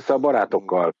kapcsolódsz össze a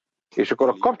barátokkal. És akkor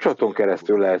a kapcsolaton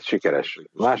keresztül lehet sikeres.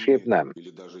 Másképp nem.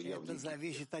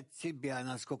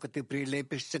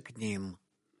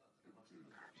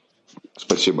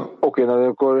 Oké,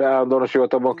 akkor állandóan a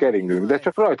sivatagban keringünk, de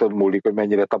csak rajtad múlik, hogy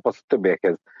mennyire tapasztalt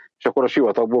többiekhez. És akkor a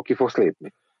sivatagból ki fogsz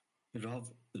lépni. Rav,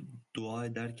 dua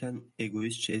ederken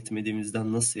egoistçe etmediğimizden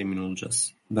nasıl emin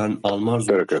olacağız? Ben Almar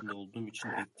zorunda olduğum için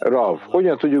Rav,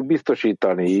 hogyan tudjuk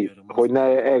biztosítani, hogy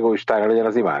ne egoistára legyen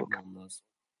az imánk?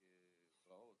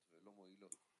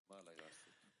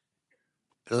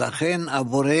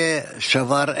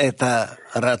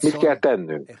 Mit kell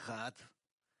tennünk?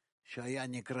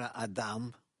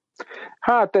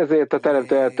 Hát ezért a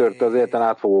teremtő eltörte az életen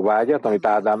átfogó vágyat, amit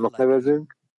Ádámnak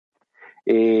nevezünk,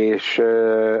 és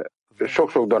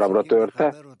sok-sok darabra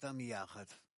törte,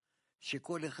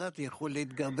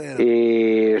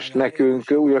 és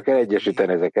nekünk újra kell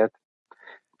egyesíteni ezeket.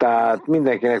 Tehát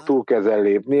mindenkinek túl kell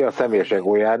lépni, a személyes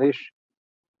egóján is,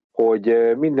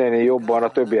 hogy mindennél jobban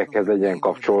a többiekhez legyen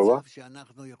kapcsolva,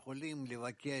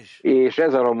 és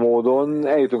ezen a módon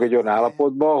eljutunk egy olyan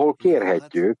állapotba, ahol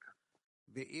kérhetjük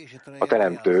a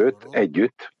teremtőt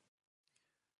együtt,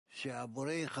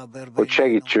 hogy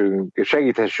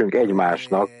segíthessünk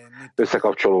egymásnak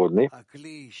összekapcsolódni,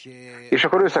 és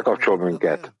akkor összekapcsol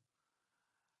minket.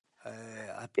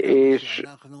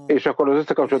 És akkor az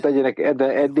összekapcsolt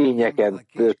edényeken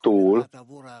túl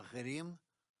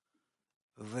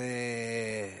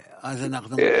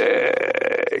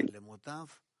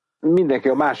mindenki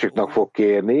a másiknak fog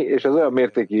kérni, és az olyan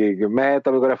mértékig mehet,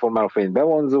 amikor a reformáló fényt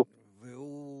bevonzuk,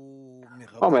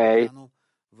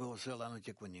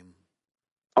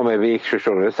 amely végső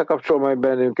soron összekapcsol majd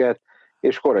bennünket,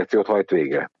 és korrekciót hajt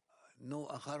végre.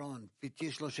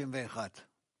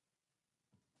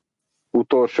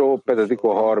 Utolsó, Pedediko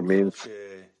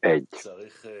 31.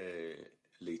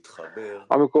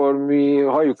 Amikor mi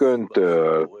halljuk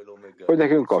öntől, hogy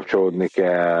nekünk kapcsolódni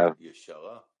kell,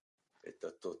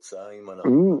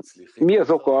 mi az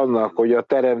oka annak, hogy a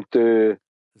teremtő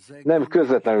nem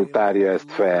közvetlenül tárja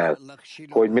ezt fel,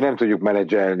 hogy mi nem tudjuk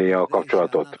menedzselni a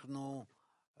kapcsolatot?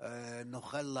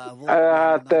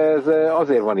 Hát ez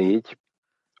azért van így,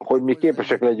 hogy mi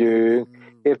képesek legyünk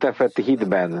értelmfeletti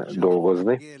hitben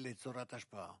dolgozni.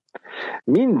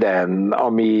 Minden,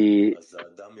 ami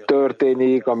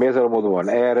történik, ami ezen a módon van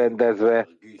elrendezve,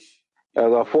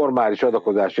 ez a formális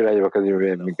adakozás irányba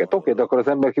kezdjük minket. Oké, de akkor az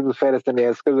ember ki tud fejleszteni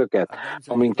eszközöket,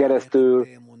 amin keresztül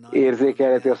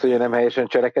érzékelheti azt, hogy nem helyesen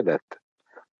cselekedett?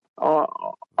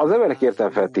 Az embernek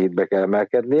értelmfeletti hitbe kell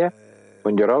emelkednie,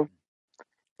 mondja Rav,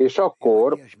 és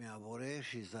akkor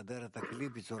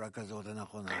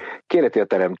kérheti a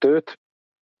teremtőt,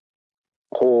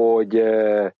 hogy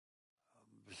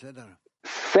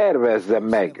szervezze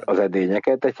meg az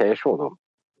edényeket egy helyes módon.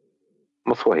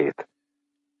 Moszkva 7.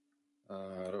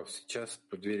 Сейчас в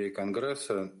преддверии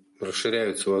Конгресса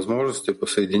расширяются возможности по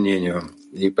соединению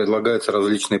и предлагаются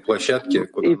различные площадки,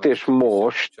 куда Itt és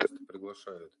most часто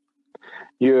приглашают.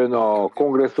 jön a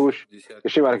kongresszus,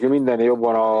 és nyilván nekünk mindennél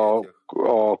jobban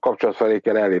a kapcsolat felé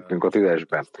kell ellépnünk a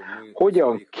 10-esben.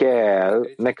 Hogyan kell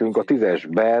nekünk a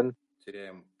 10-esben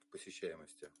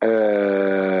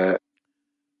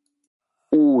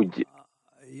úgy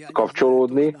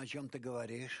kapcsolódni,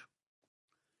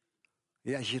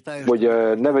 hogy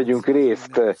ne vegyünk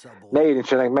részt, ne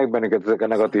érintsenek meg bennünket ezek a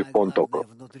negatív pontok.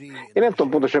 Én nem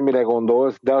tudom pontosan, mire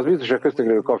gondolsz, de az biztos, hogy a köztünk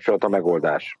lévő kapcsolat a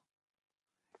megoldás.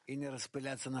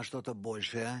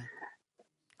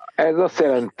 Ez azt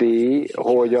jelenti,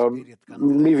 hogy a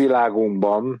mi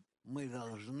világunkban,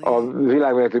 a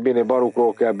világmenetű Béné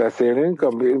Barukról kell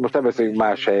beszélnünk, most nem beszélünk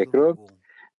más helyekről.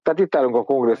 Tehát itt állunk a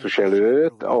kongresszus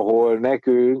előtt, ahol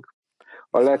nekünk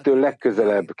a lehető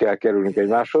legközelebb kell kerülnünk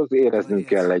egymáshoz, éreznünk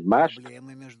kell egymást,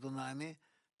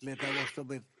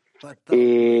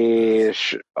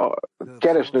 és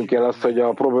keresnünk kell azt, hogy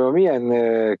a probléma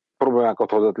milyen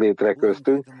problémákat hozott létre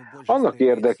köztünk, annak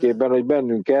érdekében, hogy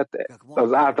bennünket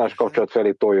az általános kapcsolat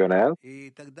felé toljon el,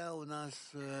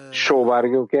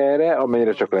 sóvárgjunk erre,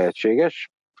 amennyire csak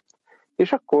lehetséges,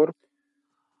 és akkor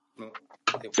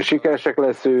sikeresek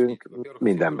leszünk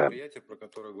mindenben.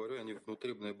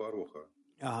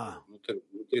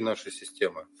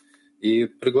 И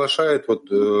приглашают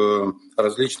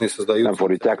различные, создаются,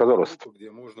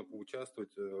 где можно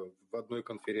поучаствовать в одной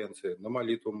конференции, на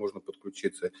молитву можно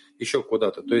подключиться, еще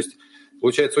куда-то. То есть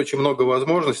получается очень много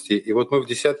возможностей, и вот мы в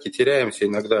десятке теряемся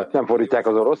иногда.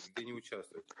 Где не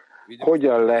участвовать.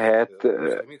 Hogyan lehet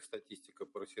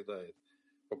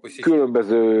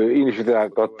különböző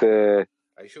iniciatívákat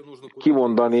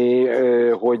kimondani,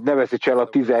 hogy ne veszíts el a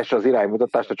 10-es az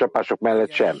iránymutatást a csapások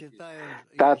mellett sem.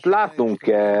 Tehát látnunk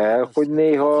kell, hogy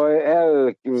néha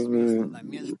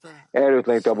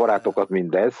előtleníti a barátokat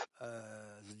mindez.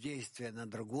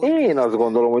 Én azt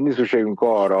gondolom, hogy nincs szükségünk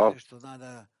arra,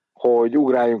 hogy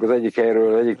ugráljunk az egyik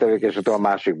helyről, az egyik tevékenységtől a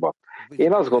másikba.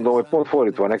 Én azt gondolom, hogy pont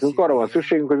fordítva nekünk arra van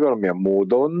szükségünk, hogy valamilyen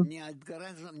módon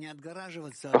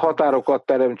határokat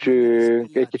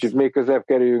teremtsünk, egy kicsit még közelebb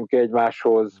kerüljünk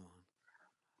egymáshoz.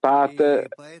 Tehát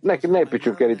ne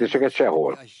építsünk kerítéseket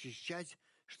sehol.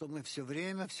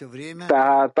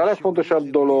 Tehát a legfontosabb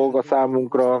dolog a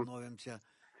számunkra,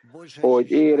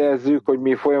 hogy érezzük, hogy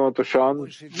mi folyamatosan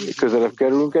közelebb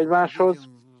kerülünk egymáshoz,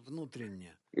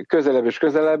 közelebb és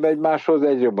közelebb egymáshoz,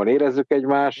 egyre jobban érezzük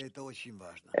egymást,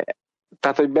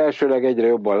 tehát, hogy belsőleg egyre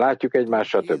jobban látjuk egymást,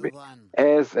 stb.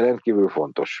 Ez rendkívül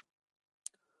fontos.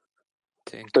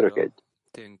 Török egy.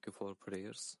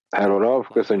 Hello, Rav,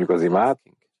 köszönjük az imát.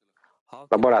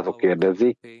 A barátok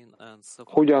kérdezik,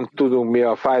 hogyan tudunk mi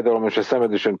a fájdalom és a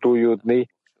szenvedésen túljutni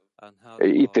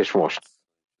itt és most.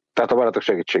 Tehát a barátok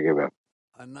segítségével.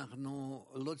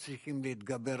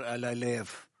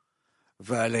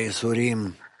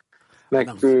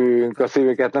 Nekünk a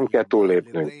szívünket nem kell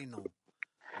túllépnünk.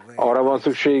 Arra van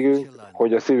szükségünk,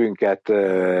 hogy a szívünket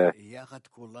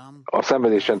a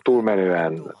szenvedésen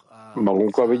túlmenően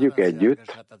magunkkal vigyük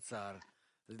együtt,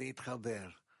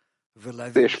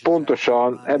 és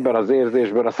pontosan ebben az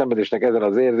érzésben, a szenvedésnek ezen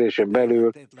az érzésen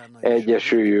belül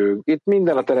egyesüljünk. Itt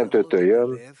minden a Teremtőtől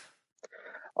jön,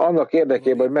 annak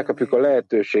érdekében, hogy megkapjuk a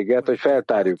lehetőséget, hogy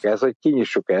feltárjuk ezt, hogy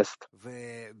kinyissuk ezt.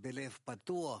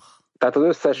 Tehát az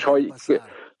összes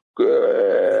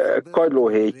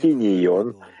kagylóhéj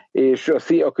kinyíljon, és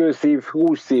a kőszív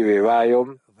hús szívé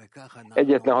váljon,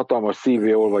 egyetlen hatalmas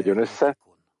szívé olvadjon össze,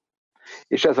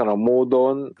 és ezen a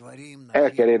módon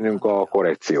el kell érnünk a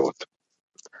korrekciót.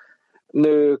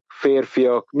 Nők,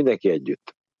 férfiak, mindenki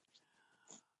együtt.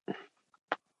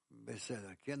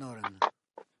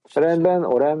 Rendben,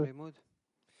 Oren.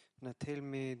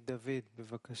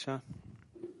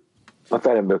 A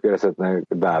teremből kérdezhetnek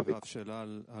Dávid.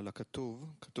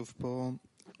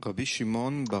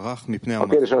 A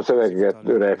kérdésem a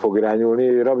szövegre fog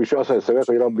irányulni. Rabbi, azt mondja a szöveg,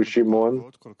 hogy Rabbi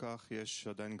Shimon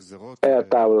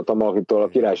eltávolodott a Malchitól, a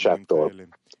királyságtól,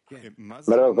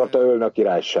 mert akarta ölni a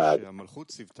királyság.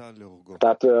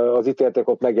 Tehát az ítéletek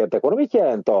ott megértek volna. Mit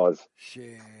jelent az,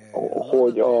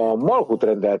 hogy a Malchut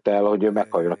rendelt el, hogy ő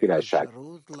meghalljon a királyság?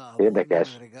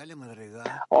 Érdekes.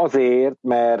 Azért,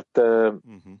 mert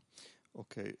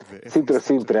szintről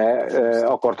szintre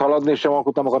akart haladni, és a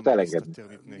Malchut nem akart elengedni.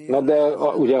 Na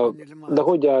de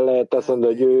hogyan lehet azt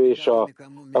mondani, hogy ő és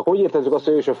hogy értezzük azt,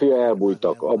 hogy ő és a fia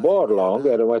elbújtak? A barlang,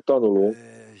 erről majd tanulunk,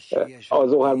 a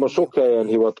Zohárban sok helyen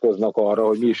hivatkoznak arra,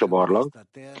 hogy mi is a barlang.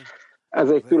 Ez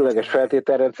egy különleges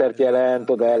feltételrendszert jelent,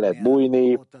 oda el lehet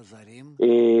bújni,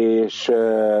 és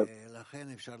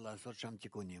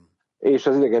és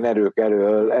az idegen erők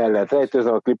elől el lehet rejtőzni,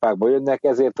 a klipákba jönnek,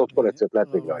 ezért ott korrekciót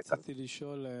lehet végrehajtani.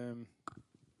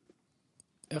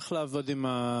 Én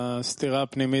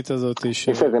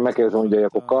szeretném megkérdezni, mondja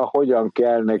Jakokkal, hogyan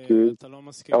kell nekünk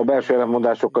a belső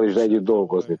ellentmondásokkal is együtt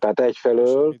dolgozni. Tehát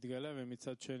egyfelől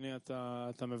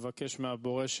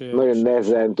nagyon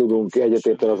nehezen tudunk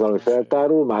egyetérteni azzal, ami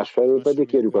feltárul, másfelől pedig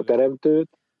kérjük a Teremtőt,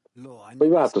 hogy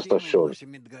változtasson.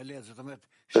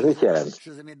 Ez mit jelent?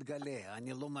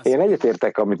 Én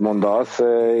egyetértek, amit mondasz,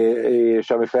 és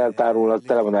ami feltárul, az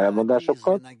tele van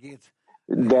ellentmondásokkal,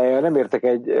 de nem értek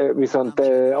viszont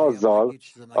azzal,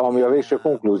 ami a végső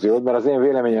konklúzió, mert az én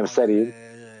véleményem szerint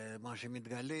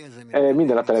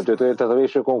minden a Teremtőtől, tehát a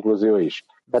végső konklúzió is.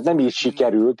 Tehát nem így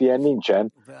sikerült, ilyen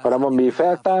nincsen, hanem ami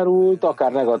feltárult,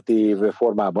 akár negatív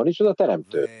formában is, az a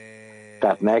Teremtő.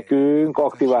 Tehát nekünk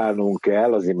aktiválnunk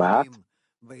kell az imát,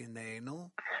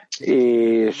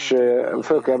 és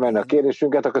föl kell menni a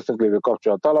kérdésünket a köztünk lévő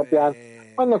kapcsolat alapján,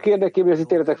 annak érdekében, hogy az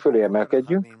ítéletek fölé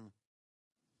emelkedjünk,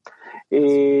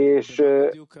 és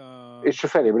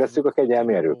felébresztjük a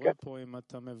kegyelmi erőket.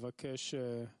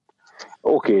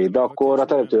 Oké, de akkor a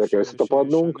Teremtővel kell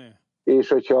összetapadnunk, és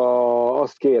hogyha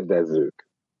azt kérdezzük,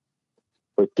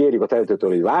 hogy kérjük a Teremtőtől,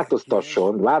 hogy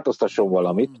változtasson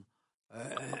valamit,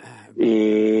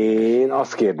 én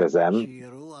azt kérdezem,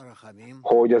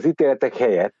 hogy az ítéletek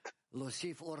helyett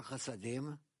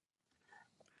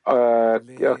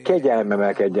a kegyelem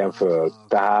emelkedjen föl,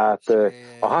 tehát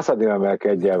a haszadim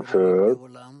emelkedjen föl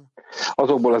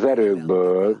azokból az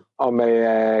erőkből,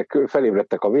 amelyek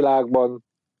felébredtek a világban,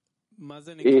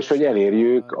 és hogy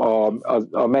elérjük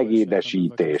a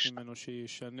megédesítést.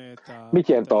 Mit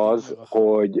jelent az,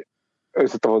 hogy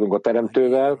összetapadunk a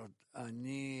Teremtővel,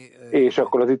 és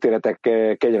akkor az ítéletek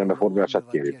kegyelembe fordulását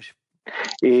kérjük?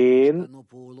 Én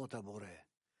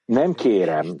nem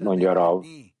kérem, mondja Rav,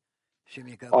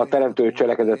 a Teremtő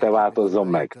cselekedete változzon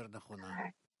meg.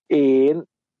 Én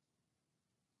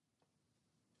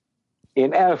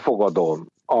elfogadom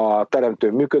a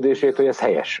Teremtő működését, hogy ez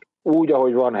helyes. Úgy,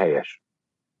 ahogy van, helyes.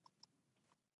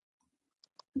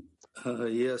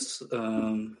 Yes.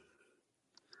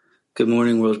 Good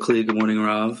morning, World Clique. Good morning,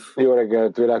 Rav. Jó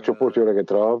reggelt, világcsoport, jó reggelt,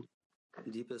 Rav.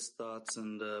 Deepest thoughts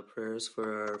and prayers for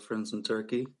our friends in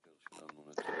Turkey.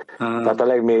 Tehát a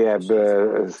legmélyebb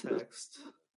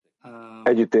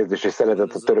együttérzés és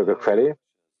szeretet a törökök felé.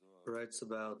 Writes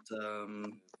about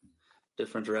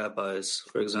different rabbis,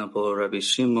 for example, Rabbi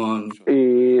Shimon.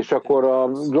 És akkor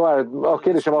a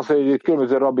kérdésem az, hogy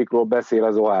különböző rabbikról beszél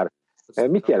a Zohar.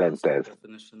 Mit jelent ez?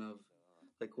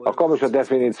 A Kabosha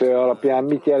definíció alapján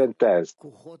mit jelent ez?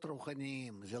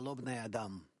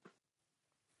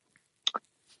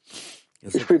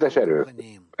 És földes erők.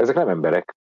 Ezek nem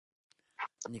emberek.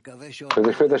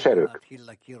 Ezek földes erők.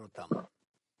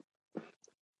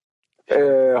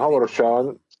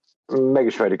 Hamarosan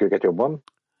megismerjük őket jobban.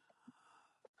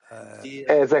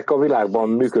 Ezek a világban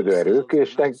működő erők,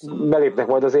 és belépnek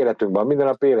majd az életünkbe, a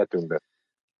mindennapi életünkbe.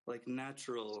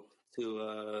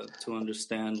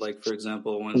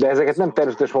 De ezeket nem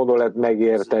természetes módon lehet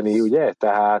megérteni, ugye?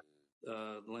 Tehát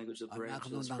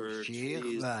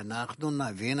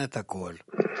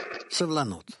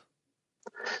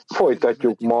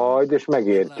folytatjuk majd, és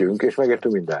megértünk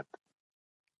mindent.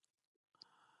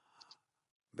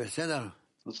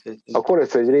 Akkor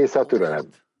ez egy része a türelem.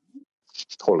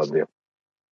 Hollandia.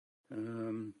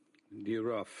 Dear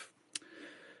Rav,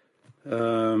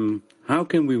 how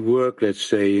can we work, let's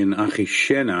say, in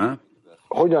Achishena?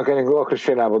 Hogyan kell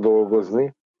Achishenába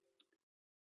dolgozni?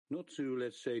 Not to,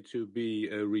 let's say, to be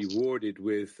rewarded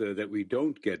with that we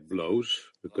don't get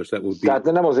blows, because that would be. Tehát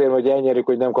nem azért, hogy elnyerjük,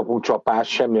 hogy nem kapunk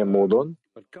csapást semmilyen módon,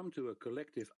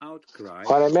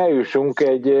 hanem eljussunk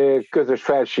egy közös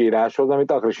felsíráshoz,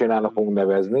 amit Achishenának fogunk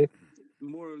nevezni,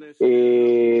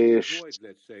 és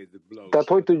tehát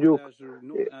hogy tudjuk,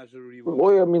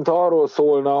 olyan, mintha arról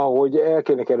szólna, hogy el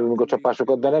kéne kerülnünk a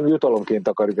csapásokat, de nem jutalomként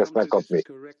akarjuk ezt megkapni.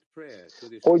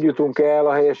 Hogy jutunk el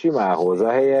a helyes imához, a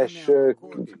helyes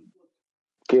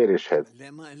kéréshez?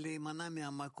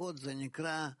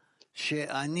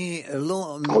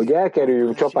 Hogy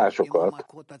elkerüljünk csapásokat,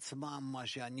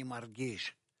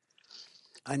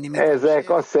 ezek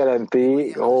azt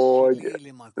jelenti, hogy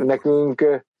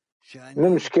nekünk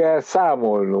nem is kell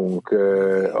számolnunk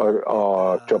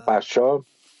a csapással,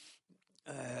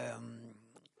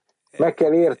 meg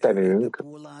kell értenünk,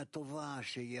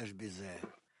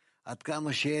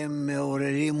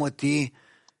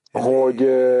 hogy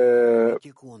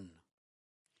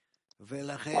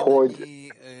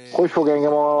hogy fog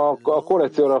engem a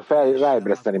korrekcióra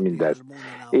ráébreszteni mindez.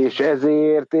 És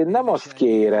ezért én nem azt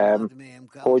kérem,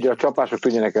 hogy a csapások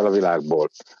tűnjenek el a világból,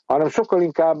 hanem sokkal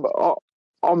inkább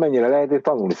amennyire lehet, én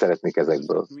tanulni szeretnék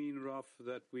ezekből.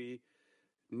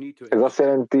 Ez azt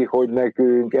jelenti, hogy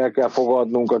nekünk el kell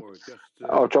fogadnunk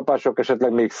a csapások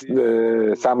esetleg még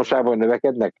számosában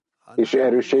növekednek, és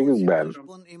erősségükben.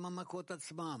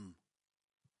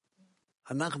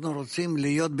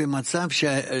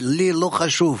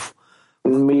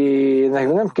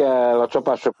 Nekünk nem kell a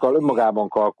csapásokkal önmagában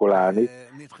kalkulálni.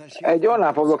 Egy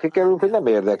annál fogva kikerülünk, hogy nem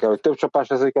érdekel, hogy több csapás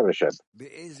lesz, vagy kevesebb.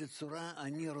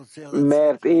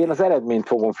 Mert én az eredményt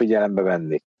fogom figyelembe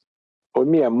venni. Hogy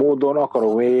milyen módon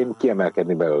akarom én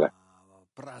kiemelkedni belőle.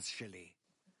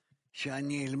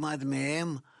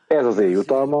 Ez az én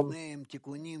jutalmam,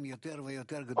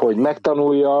 hogy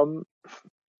megtanuljam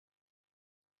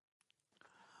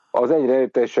az egyre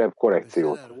erőteljesebb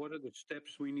korrekciót.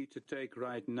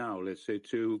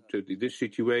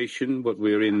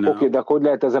 Oké, de hogy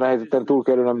lehet ezen a helyzeten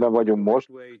túlkerülni, amiben vagyunk most?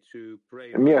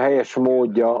 Mi a helyes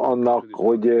módja annak,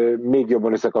 hogy még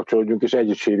jobban összekapcsolódjunk és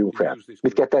együtt sírjunk fel?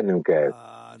 Mit kell tennünk ehhez?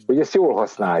 Hogy ezt jól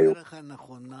használjuk.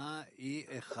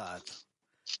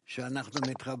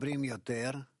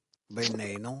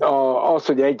 Az,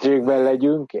 hogy egységben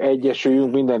legyünk,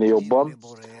 egyesüljünk minden jobban,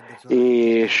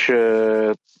 és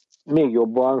még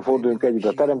jobban forduljunk együtt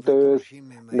a Teremtőhöz,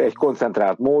 egy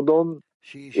koncentrált módon,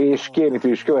 és kérni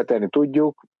és követelni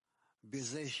tudjuk,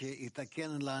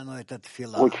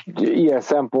 hogy ilyen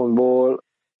szempontból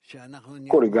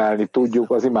korrigálni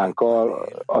tudjuk az imánkkal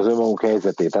az önmagunk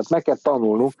helyzetét. Tehát meg kell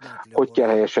tanulnunk, hogy kell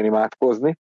helyesen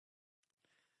imádkozni,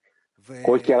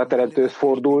 hogy kell a Teremtőhöz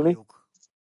fordulni,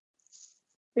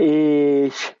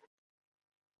 és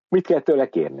mit kell tőle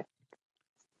kérni.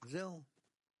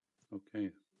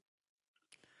 Okay.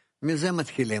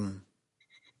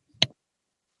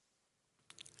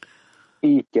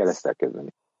 Így kell ezt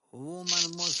elkezdeni.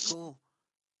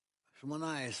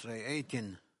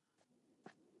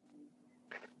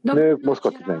 Nők,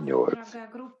 Moszkva 18.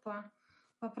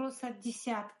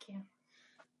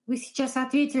 Вы сейчас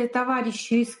ответили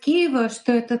товарищу из Киева,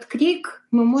 что этот крик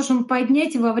мы можем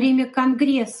поднять во время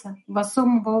конгресса в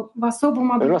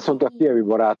особом Ön azt mondta a kievi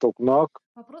barátoknak,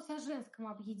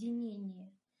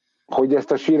 hogy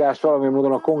ezt a sírást valami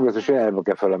módon a kongresszus irányába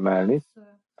kell felemelni.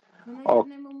 A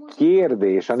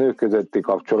kérdés a nők közötti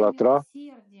kapcsolatra,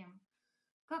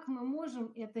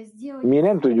 mi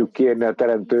nem tudjuk kérni a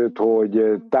Teremtőt,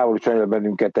 hogy távolítson el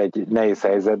bennünket egy nehéz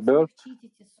helyzetből,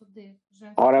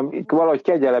 hanem valahogy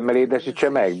kegyelemmel édesítse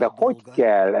meg. De hogy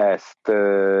kell ezt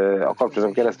a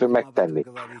kapcsolaton keresztül megtenni?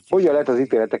 Hogyan lehet az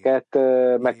ítéleteket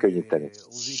megkönnyíteni?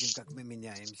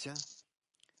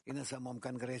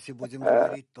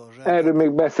 Erről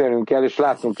még beszélnünk kell, és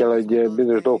látnunk kell, hogy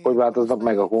bizonyos dolgok hogy változnak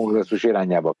meg a kongresszus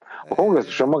irányába. A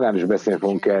kongresszuson magán is beszélni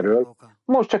fogunk erről.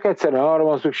 Most csak egyszerűen arra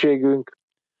van szükségünk,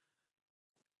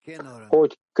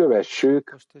 hogy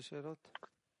kövessük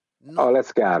a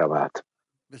lecke áramát.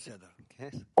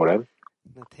 Orem?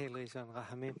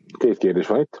 2 kérdés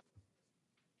van itt.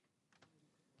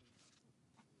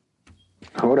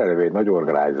 Orem egy nagy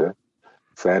organizer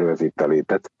szervez itt a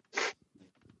létet.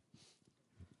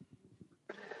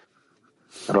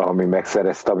 Rahami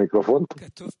megszerezte a mikrofont.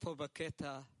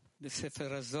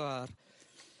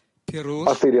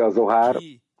 Azt írja a Zohar,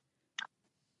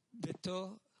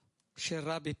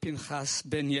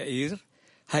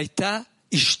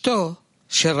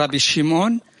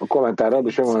 a kommentár Rabbi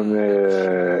Shimon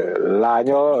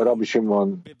lánya, Rabbi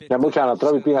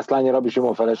Pinhas lánya Rabbi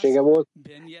Shimon felesége volt,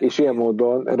 és ilyen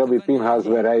módon Rabbi Pinhas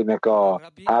Berejnek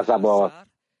a házába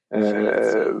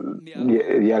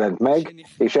jelent meg,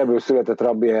 és ebből született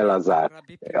Rabbi Elazár.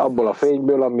 Abból a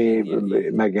fényből, ami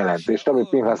megjelent. És Rabbi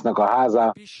Pinhasnak a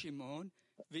házában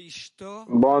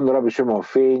Rabbi Shimon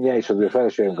fénye, és az ő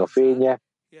feleségnek a fénye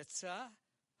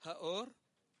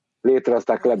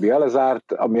létrehozták Rabbi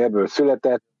Elazárt, ami ebből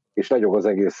született, és ragyog az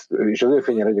egész, és az ő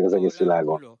fénye ragyog az egész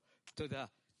világon.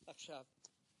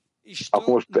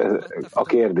 Akkor most a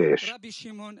kérdés.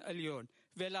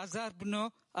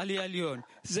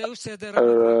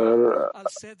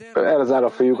 Elazár a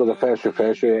fiúk, az a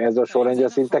felső, ez a sorrendje a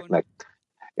szinteknek?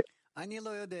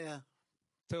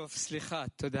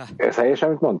 Ez helyes,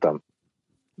 amit mondtam?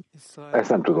 Ezt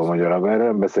nem tudom magyarul, erről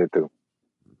nem beszéltünk.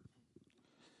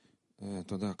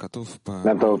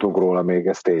 Nem tanultunk róla még,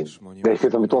 ez tény. De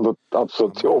egyébként, amit mondott,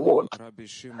 abszolút jó volt.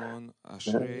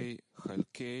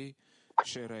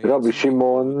 Rabbi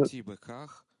Shimon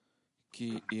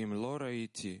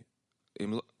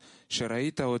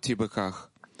שראית אותי בכך,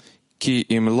 כי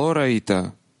אם לא ראית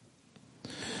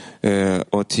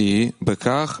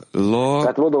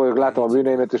Tehát boldog vagyok, látom a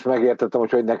bűneimet, és megértettem,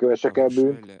 hogy ne kövessek el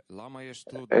bűnt.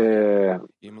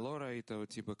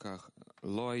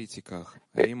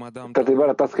 Tehát egy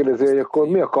valaki azt kérdezi, hogy akkor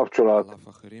mi a kapcsolat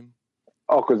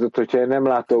aközött, hogyha én nem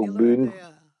látok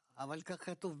bűnt.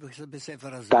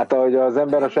 Tehát, ahogy az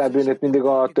ember a saját bűnét mindig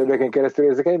a többieken keresztül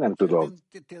érzik, én nem tudom.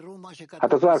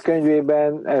 Hát az Zohar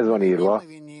könyvében ez van írva.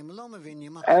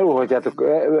 Elolvashatjátok,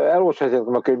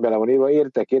 a könyvben le van írva,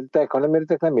 értek, ha nem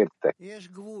értek, nem értek.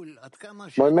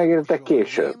 Majd megértek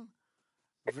később.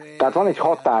 Tehát van egy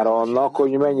határa annak,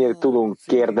 hogy mennyire tudunk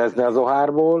kérdezni a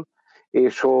Zohárból,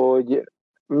 és hogy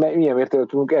milyen mértékben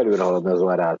tudunk előre haladni a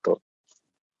Zohár által.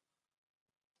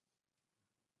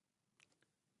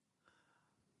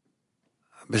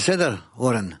 בסדר,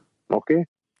 אורן. אוקיי.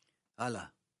 הלאה.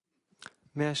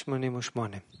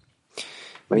 188.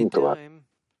 menjünk tovább.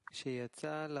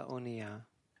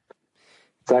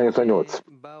 188.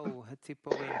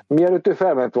 Mielőtt ő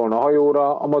felment volna a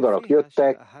hajóra, a madarak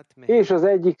jöttek, és az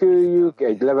egyik őjük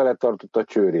egy levelet tartott a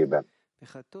csőrében.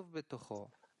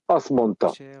 Azt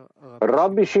mondta,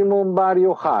 Rabbi Shimon bár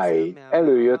Yochai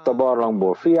előjött a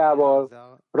barlangból fiával,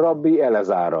 Rabbi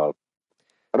Elezárral.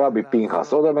 Rabbi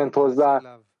Pinchas odament hozzá,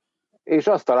 és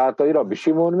azt találta, hogy Rabbi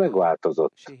Shimon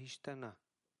megváltozott.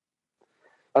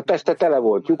 A teste tele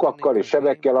volt lyukakkal és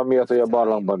sebekkel, amiatt, hogy a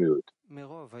barlangban ült.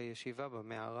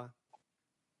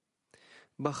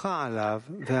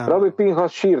 Rabbi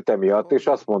Pinchas sírt emiatt, és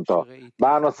azt mondta,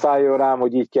 bánat szálljon rám,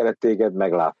 hogy így kellett téged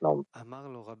meglátnom.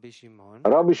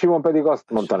 Rabbi Shimon pedig azt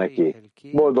mondta neki,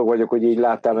 boldog vagyok, hogy így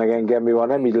láttál meg engem, mivel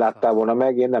nem így láttál volna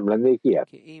meg, én nem lennék ilyen.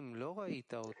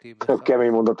 Több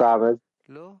kemény mondat ám ez.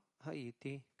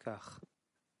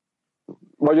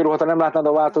 Magyarul, ha nem látnád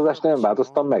a változást, nem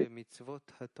változtam meg.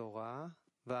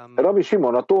 Rabbi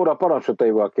Shimon a Tóra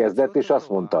parancsotaival kezdett, és azt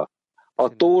mondta,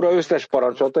 a Tóra összes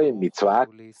parancsolatai, micvák,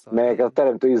 melyeket a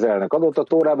Teremtő Izraelnek adott, a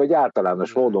Tórában egy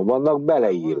általános módon vannak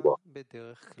beleírva.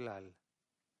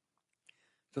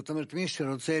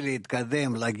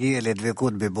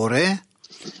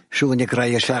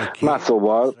 Más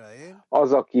szóval,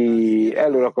 az, aki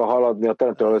elő akar haladni a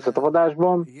Teremtővel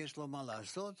összetapadásban,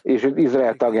 és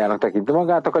Izrael tagjának tekinti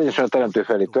magát, akkor egyesen a Teremtő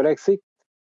felé törekszik,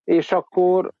 és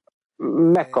akkor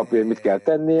megkapja, hogy mit kell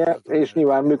tennie, és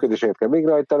nyilván működéseket kell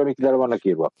végrehajtani, amik ide vannak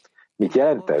írva. Mit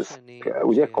jelent ez?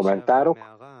 Ugye, kommentárok?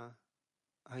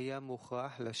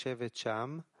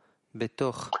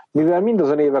 Mivel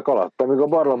mindazon évek alatt, amíg a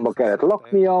barlangban kellett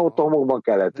laknia, ott a homokban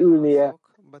kellett ülnie,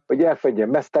 hogy elfedjen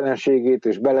meztelenségét,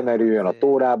 és belemerüljön a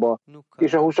Tórába,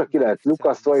 és a húsa ki lehet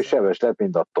lukasztva, és sebes lett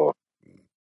mindattól.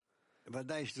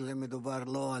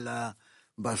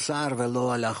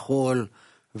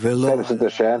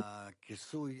 Természetesen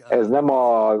ez nem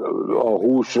a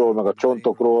húsról, meg a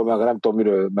csontokról, meg a nem tudom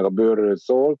miről, meg a bőrről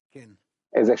szól.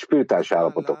 Ezek spirituális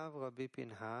állapotok.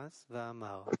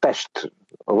 A test,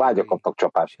 a vágyak kapnak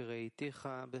csapást.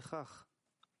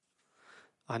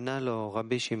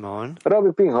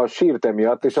 Rabbi Pinchas sírt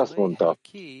emiatt, és azt mondta,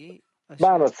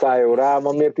 bánat szálljon rám,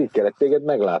 amiért így kellett téged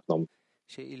meglátnom.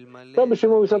 Rabbi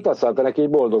Shimon viszont azt mondta neki, hogy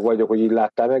boldog vagyok, hogy így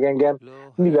láttál meg engem,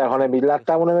 mivel ha nem így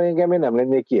láttál volna meg engem, én nem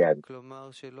lennék ilyen.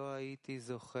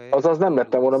 Azaz nem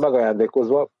lettem volna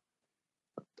megajándékozva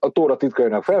a Tóra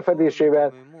titkainak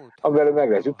felfedésével, amivel meg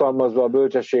lehet jutalmazva a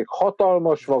bölcsesség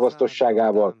hatalmas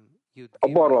magasztosságával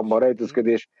a barlangban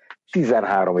rejtőzködés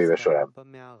 13 éve során.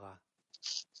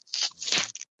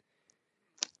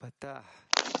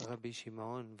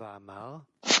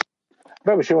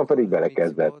 Rabbi Shimon pedig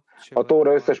belekezdett. A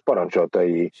Tóra összes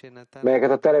parancsolatai,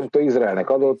 melyeket a Teremtő Izraelnek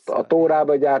adott, a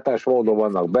Tórába egy általános módon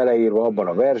vannak beleírva abban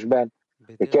a versben,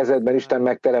 hogy kezdetben Isten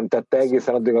megteremtette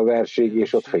egészen addig a versig,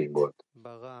 és ott fény volt.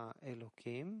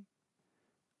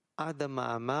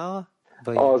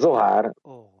 A Zohár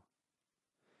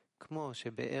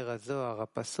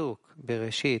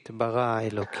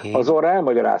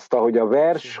elmagyarázta, hogy a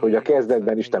vers, hogy a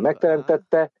kezdetben Isten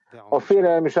megteremtette, a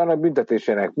félelem és annak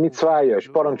büntetésének micvája és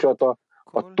parancsolata,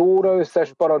 a Tóra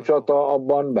összes parancsolata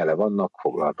abban bele vannak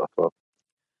foglaltatva.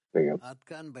 Igen.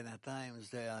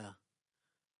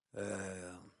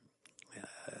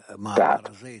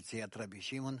 Tehát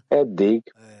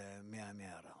eddig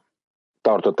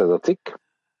tartott ez a cikk,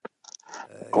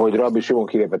 hogy Rabbi Shimon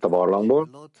kilépett a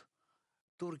barlangból.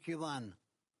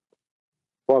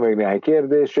 Van még néhány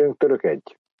kérdésünk, török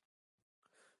egy.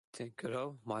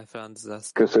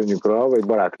 Köszönjük, Rav, egy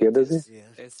barát kérdezi.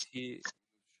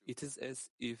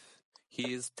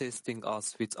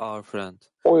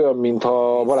 Olyan,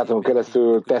 mintha a barátunk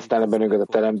keresztül tesztelne bennünket a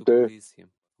Teremtő,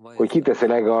 hogy kiteszi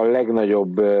a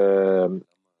legnagyobb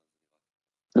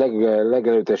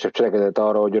legelőteljesebb cselekedet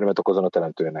arra, hogy örömet okozon a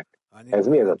teremtőnek. Ez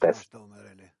mi ez a teszt?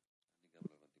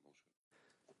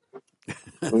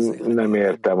 Nem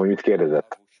értem, hogy mit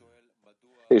kérdezett.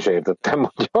 És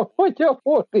értettem, hogy a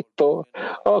fordító.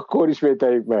 Akkor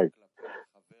ismételjük meg.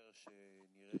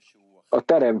 A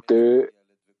teremtő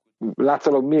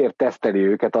látszólag miért teszteli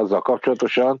őket azzal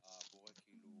kapcsolatosan,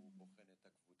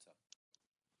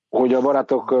 hogy a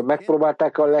barátok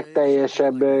megpróbálták a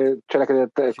legteljesebb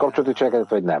kapcsolati cselekedet,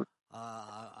 vagy nem?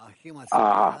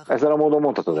 Ezen a módon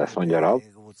mondhatod ezt, mondja Rab.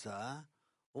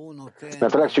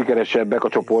 Mert a legsikeresebbek a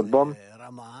csoportban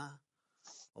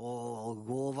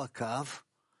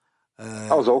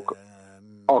azok,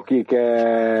 akik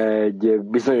egy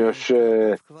bizonyos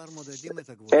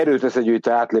erőt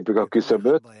összegyűjtve átlépik a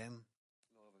küszöböt,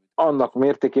 annak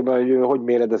mértékében, hogy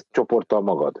méred ezt csoporttal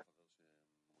magad.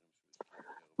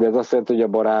 De ez azt jelenti, hogy a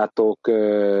barátok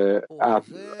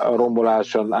a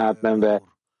romboláson átmenve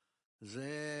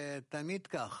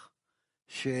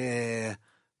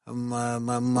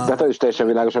de az is teljesen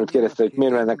világos, amit kérdezte, hogy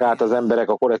miért mennek át az emberek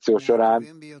a korrekció során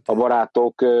a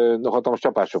barátok hatalmas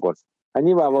csapásokon. Hát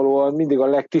nyilvánvalóan mindig a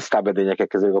legtisztább edényekkel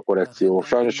kezdődik a korrekció.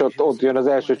 Sajnos ott jön az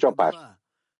első csapás.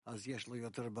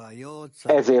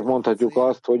 Ezért mondhatjuk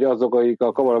azt, hogy azok, akik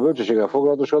a kabala bölcsességgel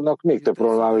foglalatosodnak, még több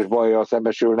problémával és bajjal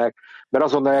szembesülnek, mert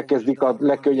azonnal elkezdik a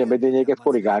legkönnyebb edényeket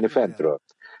korrigálni fentről.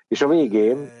 És a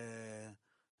végén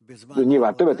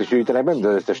nyilván többet is gyűjtenek, nem az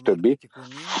összes többi,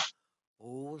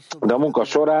 de a munka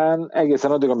során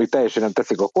egészen addig, amíg teljesen nem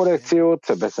teszik a korrekciót,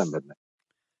 szebben szenvednek.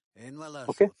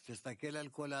 Oké?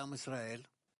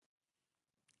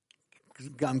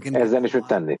 Ezzel is mit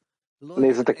tenni?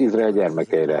 Nézzetek Izrael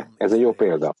gyermekeire. Ez egy jó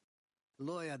példa.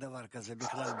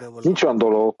 Nincs olyan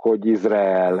dolog, hogy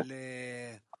Izrael,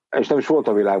 és nem is volt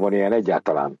a világban ilyen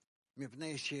egyáltalán.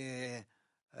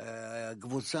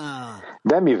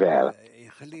 De mivel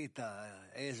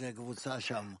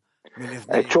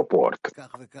egy csoport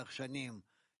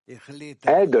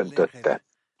eldöntötte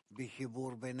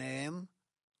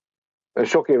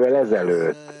sok évvel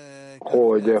ezelőtt,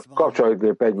 hogy kapcsolat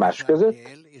lép egymás között,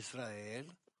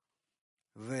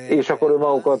 és akkor ő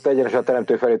magukat egyenes a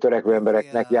teremtő felé törekvő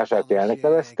embereknek, jásátjelnek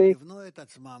nevezték,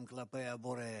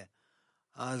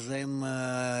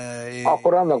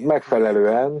 akkor annak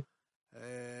megfelelően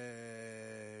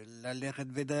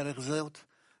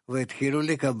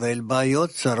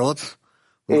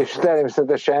és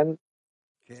természetesen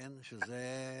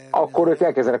akkor ők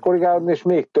elkezdenek korrigálódni, és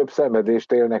még több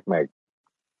szenvedést élnek meg.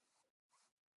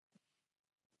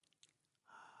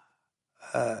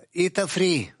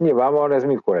 Nyilvánvalóan ez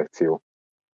mind korrekció.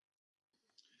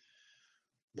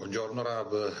 Buongiorno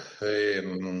Rab,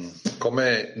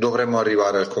 come dovremmo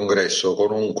arrivare al congresso?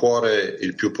 Con un cuore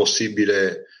il più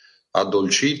possibile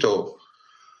addolcito?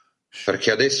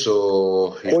 Perché adesso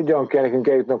hogyan kell nekünk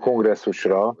eljutni a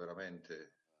kongresszusra?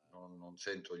 Non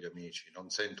sento gli amici, non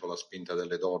sento la spinta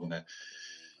delle donne.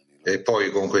 E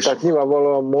poi con questo tehát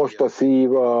nyilvánvalóan most a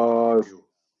szív az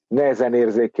nehezen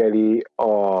érzékeli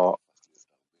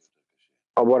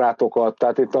a barátokat,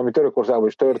 tehát itt, ami Törökországban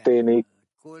is történik,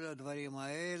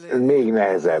 még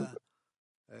nehezebb.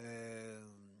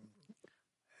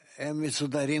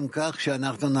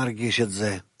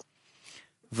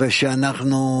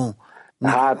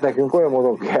 Hát nekünk olyan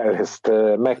módon kell ezt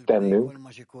megtennünk,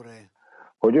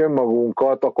 hogy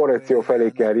önmagunkat a korrekció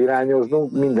felé kell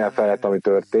irányoznunk, minden felett, ami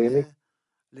történik,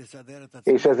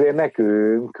 és ezért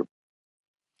nekünk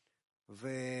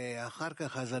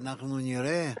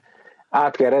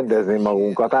át kell rendezni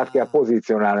magunkat, át kell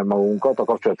pozícionálni magunkat a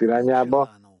kapcsolat irányába,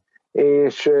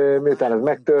 és miután ez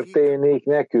megtörténik,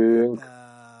 nekünk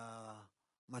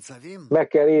meg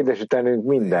kell édesítenünk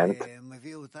mindent,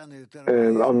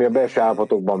 ami a belső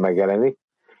állapotokban megjelenik,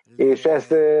 és ez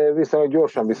viszonylag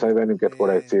gyorsan viszonyít bennünket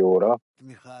korrekcióra.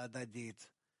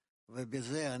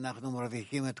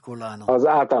 Az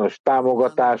általános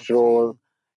támogatásról,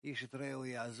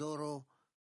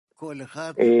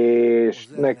 és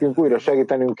nekünk újra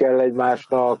segítenünk kell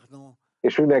egymásnak,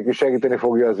 és mindenki segíteni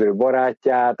fogja az ő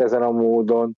barátját ezen a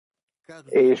módon,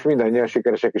 és mindannyian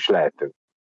sikeresek is lehetünk.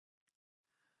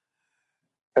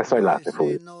 Ezt majd látni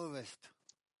fogjuk.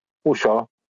 USA,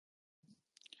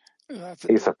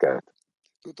 Észak-Kelet.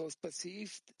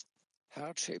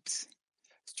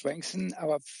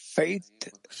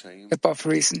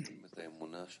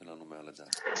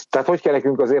 Tehát hogy kell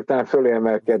nekünk az értelem fölé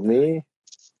emelkedni,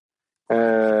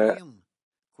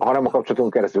 hanem a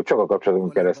kapcsolatunk keresztül, csak a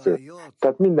kapcsolatunk keresztül.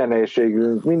 Tehát minden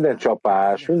nehézségünk, minden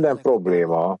csapás, minden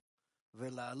probléma,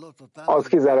 az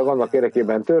kizárólag annak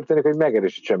érdekében történik, hogy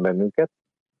megerősítsen bennünket,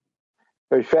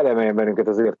 hogy felemeljen bennünket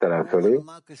az értelem fölé.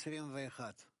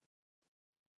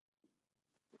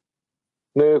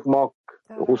 Nők mag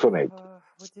 21.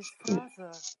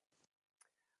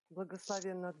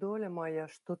 Благословенна доля моя,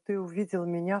 что ты увидел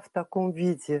меня в таком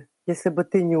виде. Если бы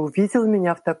ты не увидел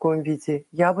меня в таком виде,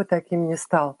 я бы таким не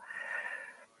стал.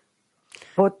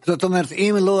 Вот.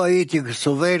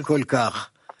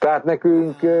 Tehát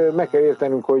nekünk meg kell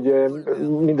értenünk, hogy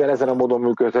minden ezen a módon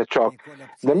működhet csak.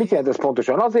 De mit jelent ez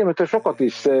pontosan? Azért, mert te sokat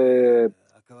is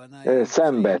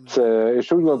szenvedsz,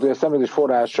 és úgy gondolod, hogy a szenvedés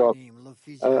forrása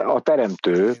a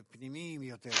teremtő.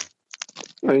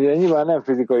 Ugye nyilván nem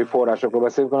fizikai forrásokról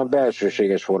beszélünk, hanem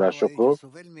belsőséges forrásokról.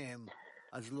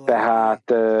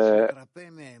 Tehát,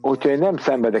 hogyha én nem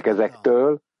szenvedek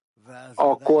ezektől,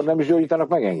 akkor nem is gyógyítanak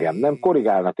meg engem, nem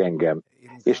korrigálnak engem.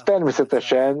 És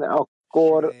természetesen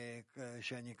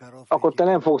akkor te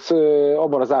nem fogsz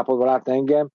abban az állapotban látni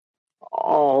engem,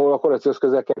 ahol a korrekciós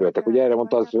közel kerültek. Ugye erre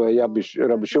mondta az Rabbi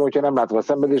Shimon, hogyha nem látod a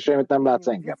szenvedéseimet, nem látsz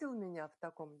engem.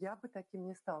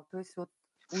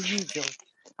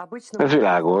 Ez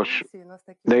világos,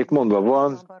 de itt mondva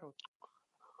van,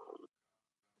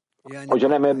 hogyha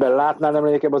nem ebben látnál, nem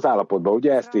lennék ebben az állapotban.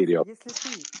 Ugye ezt írja.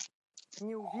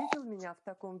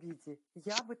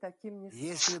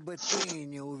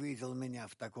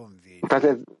 Tehát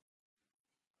ez,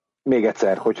 még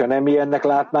egyszer, hogyha nem ilyennek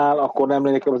látnál, akkor nem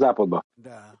lennék ebben az állapotban.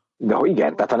 De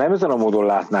igen, tehát ha nem ezen a módon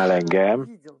látnál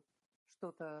engem,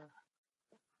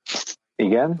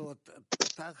 igen,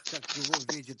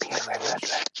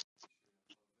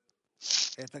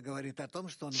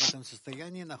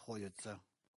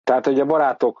 tehát, hogy a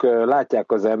barátok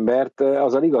látják az embert,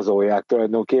 azzal igazolják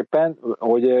tulajdonképpen,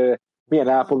 hogy milyen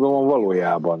állapotban van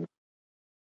valójában.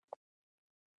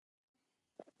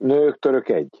 Nők, török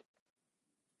 1.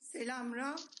 Selam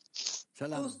Rav.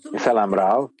 Selam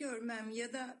Rav. Görmem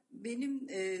ya da benim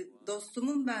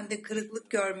dostumun bende kırıklık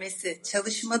görmesi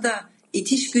çalışmada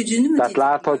itiş gücünü mü? Tehát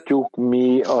láthatjuk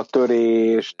mi a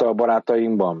törést a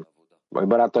barátainkban, vagy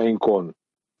barátainkon.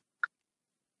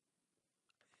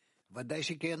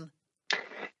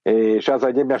 És az,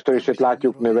 hogy egymás törését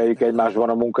látjuk, növeljük egymásban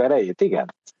a munka erejét,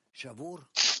 igen?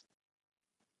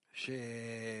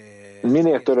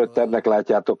 Minél töröttebbnek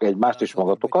látjátok egymást és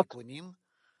magatokat,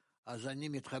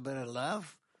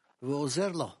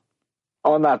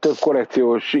 annál több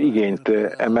korrekciós igényt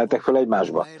emeltek fel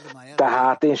egymásba.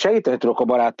 Tehát én segíteni tudok a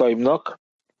barátaimnak,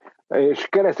 és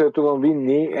keresztül tudom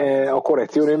vinni a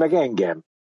korrekción, ő meg engem.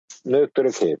 Nők,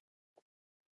 török 7.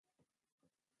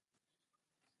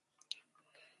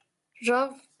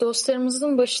 Rav,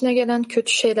 dostlarımızın başına gelen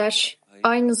kötü şeyler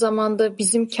aynı zamanda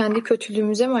bizim kendi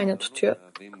kötülüğümüze mi ayna tutuyor?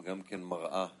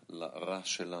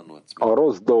 A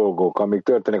rossz dolgok, amik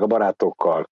történnek a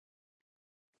barátokkal,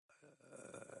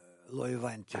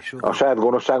 a saját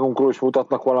gonoszságunkról is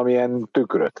mutatnak valamilyen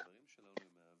tükröt?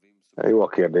 Jó a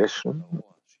kérdés.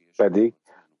 Pedig.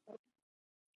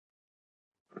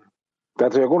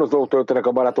 Tehát, hogy a gonosz dolgok történnek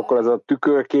a barátokkal, ez a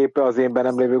tükörképe az én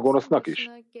bennem lévő gonosznak is?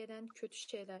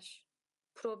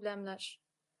 Problemler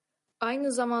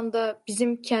aynı zamanda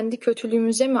bizim kendi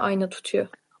kötülüğümüze mi ayna tutuyor?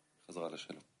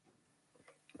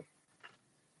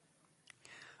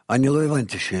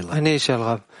 אני אשאל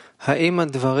רב, האם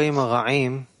הדברים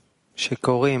הרעים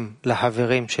שקורים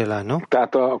לחברים שלנו,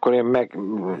 tehát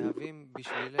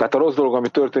a rossz dolog, ami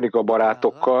történik a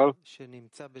barátokkal,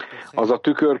 az a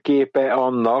tükörképe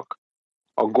annak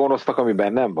a gonosznak, ami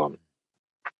bennem van?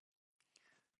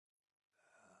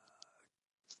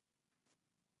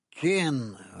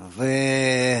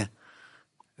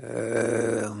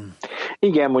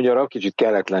 Igen, mondja Rav, kicsit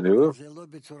kelletlenül,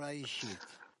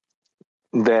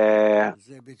 de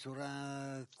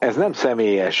ez nem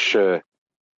személyes,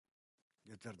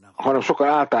 hanem sokkal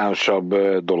általánosabb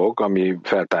dolog, ami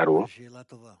feltárul.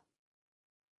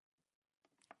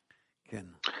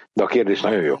 De a kérdés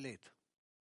nagyon jó.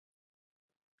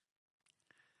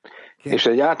 És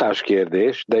egy általános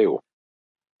kérdés, de jó.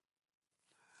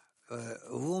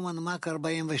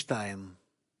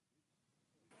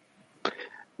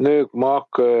 Nők,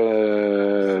 mak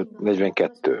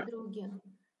 42.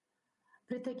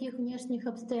 При таких внешних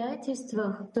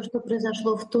обстоятельствах, то, что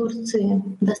произошло в Турции,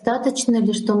 достаточно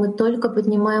ли, что мы только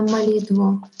поднимаем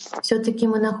молитву? Все-таки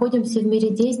мы находимся в мире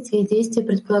действий, и действие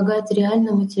предполагает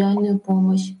реальную материальную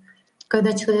помощь.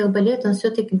 Когда человек болеет, он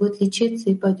все-таки будет лечиться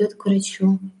и пойдет к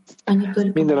врачу, а не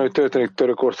только... Minden, ami történik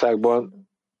Törökországban,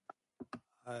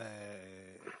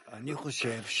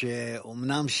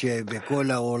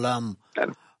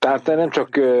 tehát nem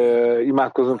csak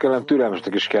imádkozunk kell, hanem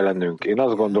türelmesnek is kell lennünk. Én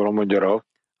azt gondolom, mondja Rav,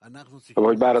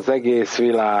 hogy bár az egész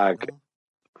világ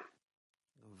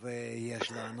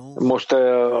most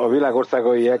a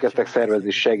világországai elkezdtek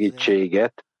szervezni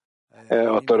segítséget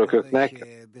a törököknek,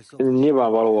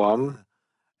 nyilvánvalóan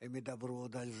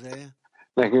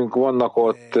Nekünk vannak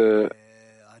ott,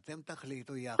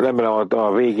 remélem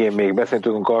a végén még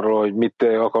beszéltünk arról, hogy mit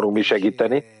akarunk mi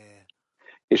segíteni,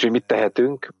 és hogy mit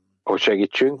tehetünk, hogy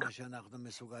segítsünk.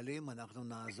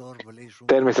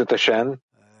 Természetesen,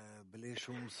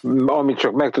 amit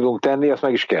csak meg tudunk tenni, azt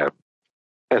meg is kell.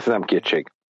 Ez nem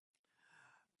kétség.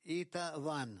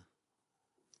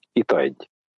 Ita 1.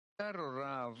 Caro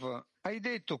Rav, hai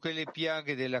detto che le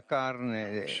piaghe della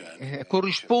carne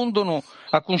corrispondono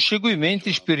a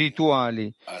conseguimenti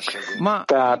spirituali, ma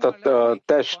tehát a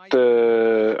test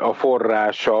a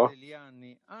forrása,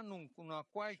 hanno una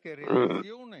qualche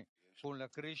relazione con la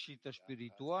crescita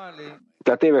spirituale?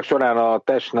 Tehát évek során a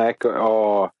testnek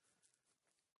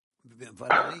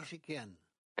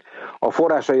a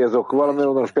forrásai azok valamilyen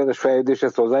módon spirituális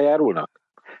fejlődéshez hozzájárulnak?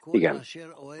 Igen.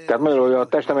 Tehát magyarul, hogy a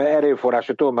testem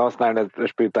erőforrását tudom használni a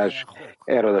spirituális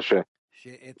erőzésre.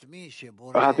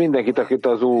 Hát mindenkit, akit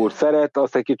az Úr szeret,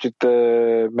 azt egy kicsit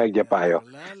meggyepálja.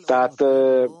 Tehát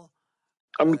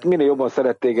amit minél jobban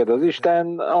szeret téged az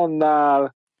Isten,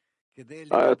 annál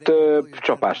több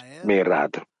csapást mér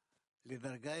rád.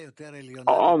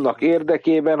 Annak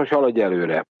érdekében, hogy haladj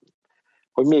előre.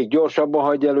 Hogy még gyorsabban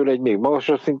haladj előre, egy még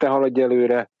magasabb szinten haladj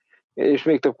előre, és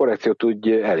még több korrekciót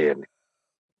tudj elérni.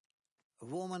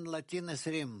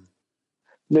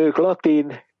 Nők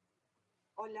latin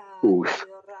 20.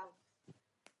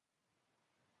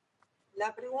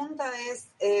 La pregunta es,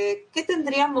 ¿qué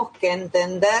tendríamos que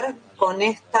entender con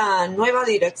esta nueva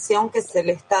dirección que se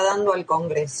le está dando al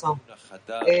Congreso?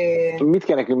 Mit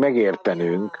kell nekünk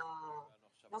megértenünk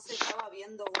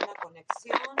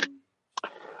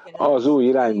az új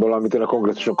irányból, amit én a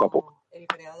kongresszuson kapok?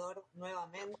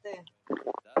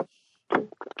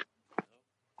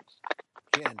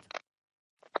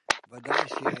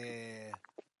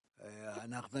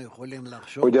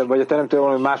 Vagy a teremtő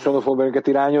valami máshonnan fog bennünket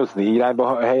irányozni,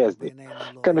 irányba helyezni?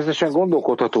 Természetesen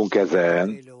gondolkodhatunk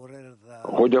ezen,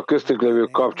 hogy a köztünk lévő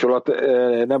kapcsolat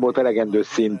nem volt elegendő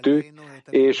szintű,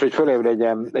 és hogy fölébb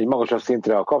legyen egy magasabb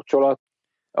szintre a kapcsolat,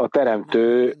 a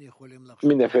teremtő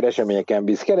mindenféle eseményeken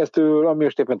visz keresztül, ami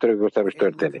most éppen Törökországban is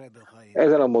történik.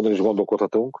 Ezen a módon is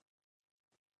gondolkodhatunk,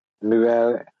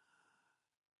 mivel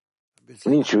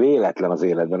nincs véletlen az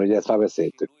életben, ugye ezt már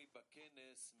beszéltük.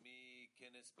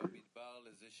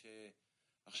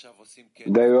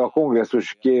 De ő a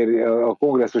kongresszus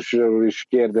is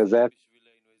kérdezett,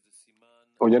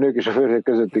 hogy a nők és a férfiak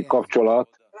közötti kapcsolat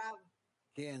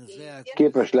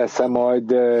képes lesz-e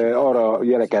majd arra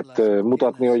jeleket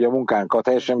mutatni, hogy a munkánkat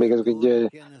teljesen végezzük, így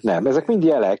nem. Ezek mind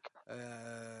jelek,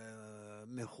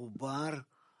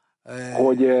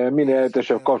 hogy minél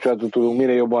erőteljesebb kapcsolatot tudunk,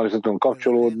 minél jobban is tudunk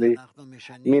kapcsolódni,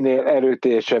 minél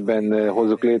erőteljesebben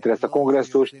hozzuk létre ezt a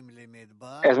kongresszust,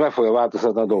 ez meg fogja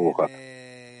változtatni a dolgokat.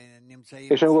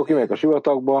 És amikor kimegyek a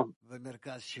sivatagba,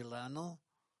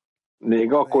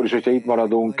 még akkor is, hogyha itt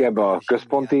maradunk ebbe a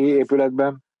központi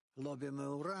épületben,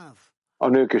 a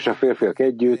nők és a férfiak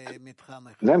együtt,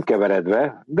 nem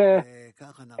keveredve, de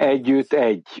együtt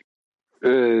egy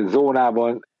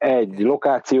zónában, egy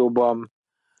lokációban,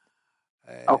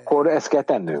 akkor ezt kell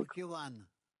tennünk.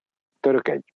 Török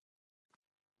 1.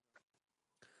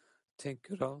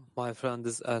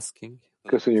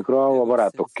 Köszönjük, Rav, a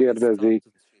barátok kérdezik.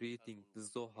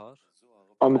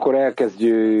 Amikor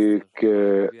elkezdjük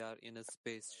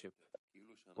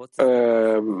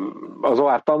a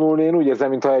Zohar tanulni, én úgy érzem,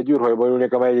 mintha egy űrhajóban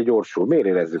ülnék, amely egy gyorsul. Miért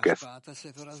érezzük ezt?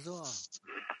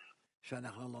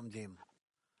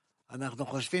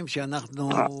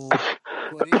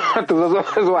 Hát az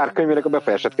Zohar könyvének a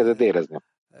befejezett kezdett érezni.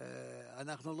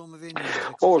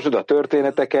 Olvasod a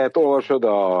történeteket, olvasod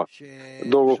a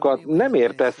dolgokat, nem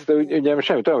értesz, ugye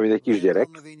semmit olyan, mint egy kisgyerek.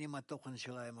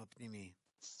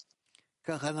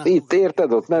 Itt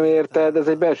érted, ott nem érted, ez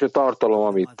egy belső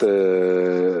tartalom,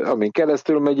 amin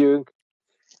keresztül megyünk,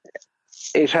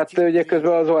 és hát ugye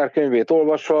közben a Zohar könyvét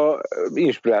olvasva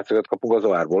inspirációkat kapunk a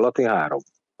Zoharból, latin 3.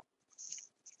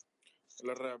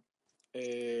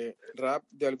 Rab,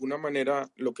 de alguna manera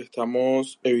lo que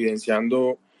estamos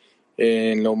evidenciando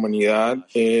en la humanidad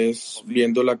es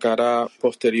viendo la cara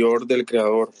posterior del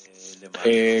Creador.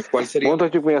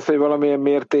 Mondhatjuk mi ezt, hogy valamilyen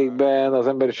mértékben az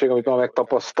emberiség, amit ma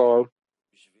megtapasztal,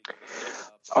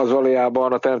 az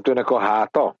valójában a teremtőnek a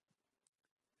háta?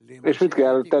 És mit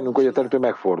kell tennünk, hogy a teremtő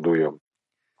megforduljon?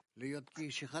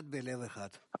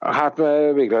 Hát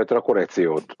végrehajtani a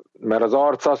korrekciót. Mert az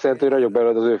arca azt jelenti, hogy ragyog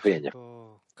belőled az ő fénye.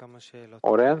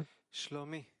 Oren?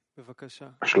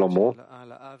 Shlomo?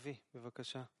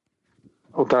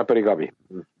 Utána pedig Abi.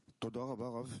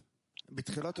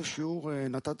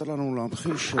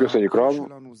 Köszönjük, Rav.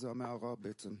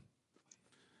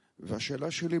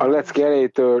 A lecke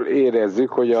elejétől érezzük,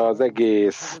 hogy az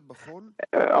egész,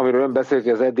 amiről ön beszélt,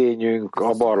 hogy az edényünk,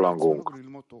 a barlangunk.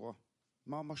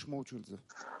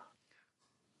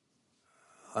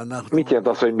 Mit jelent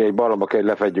az, hogy mi egy barlangba kell, hogy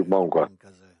lefedjük magunkat?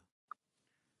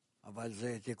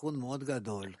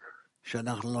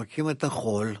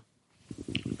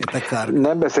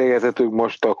 Nem beszélgethetünk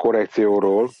most a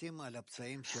korrekcióról,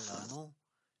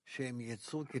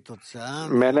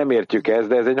 mert nem értjük ezt,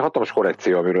 de ez egy hatalmas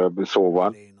korrekció, amiről szó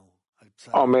van,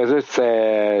 amely az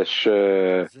összes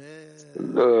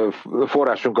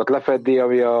forrásunkat lefedi,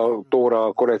 ami a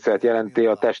Tóra korrekciát jelenti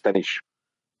a testen is.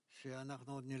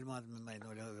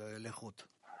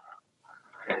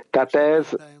 Tehát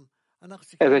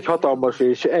ez egy hatalmas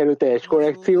és erőteljes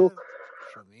korrekció.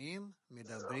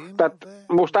 Tehát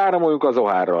most áramoljunk a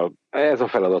Zohárral. Ez a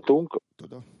feladatunk.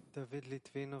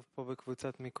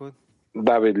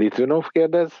 David Litvinov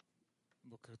kérdez.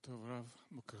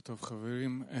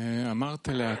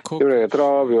 Jó reggelt,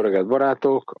 Rav, jó reggelt,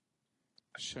 barátok.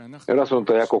 Ön azt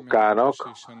mondta Jakobkának,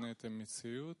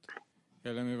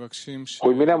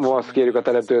 hogy mi nem azt kérjük a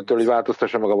Teremtőtől, hogy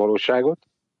változtassa meg a valóságot,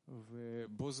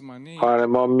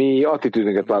 hanem a mi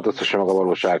attitűdünket változtassa meg a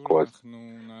valósághoz.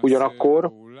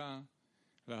 Ugyanakkor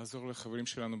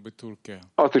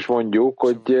azt is mondjuk,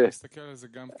 hogy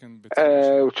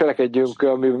cselekedjünk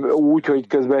úgy, hogy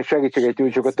közben segítséget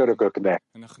nyújtsuk a törököknek.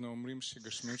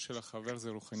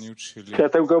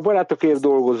 Tehát amikor a barátokért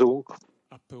dolgozunk,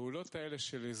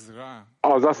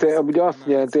 az azt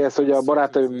jelenti ezt, hogy a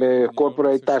barátaim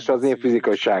korporalitása az én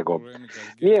fizikaiságom.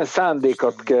 Milyen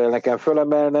szándékat kell nekem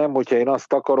fölemelnem, hogyha én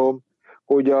azt akarom,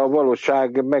 hogy a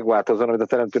valóság megváltozzon, amit a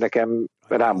Teremtő nekem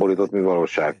rám borított, mint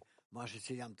valóság.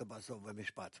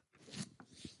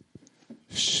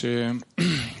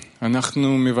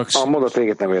 A mondat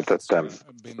végét nem értettem.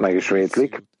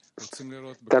 Megismétlik.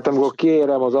 Tehát amikor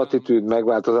kérem az attitűd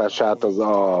megváltozását az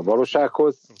a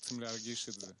valósághoz,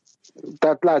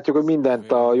 tehát látjuk, hogy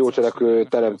mindent a jó cselekvő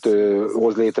Teremtő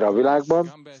hoz létre a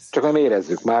világban, csak nem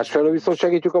érezzük. Másfelől viszont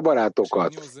segítjük a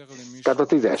barátokat. Tehát a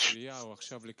 10-es.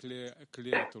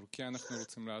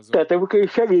 Tehát amikor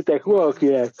segítek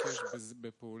valakinek,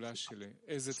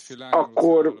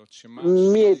 akkor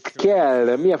miért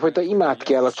kell, milyen fajta imát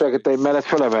kell a cselekedeteim mellett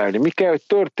felemelni? Mi kell, hogy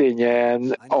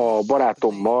történjen a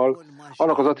barátommal,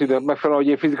 annak az attitűdnek megfelelően,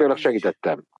 hogy én fizikailag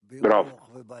segítettem? Rav.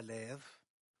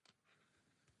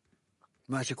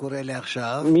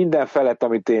 Minden felett,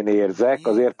 amit én érzek,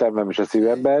 az értelmem és a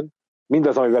szívemben,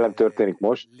 mindaz, ami velem történik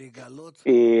most,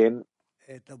 én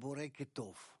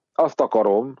azt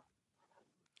akarom,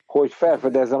 hogy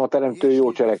felfedezzem a Teremtő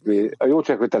jó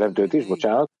cselekvő Teremtőt is,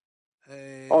 bocsánat,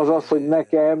 azaz, hogy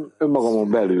nekem önmagamon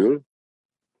belül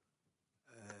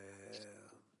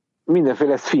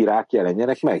mindenféle szfírák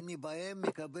jelenjenek meg.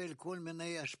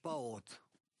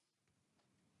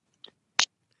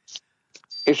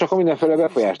 És akkor mindenféle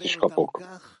befolyást is kapok.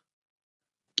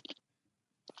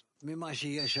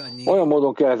 Olyan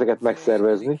módon kell ezeket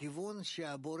megszervezni,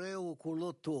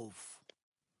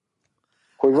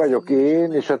 hogy vagyok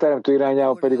én, és a Teremtő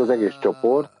irányába pedig az egész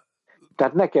csoport.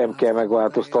 Tehát nekem kell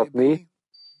megváltoztatni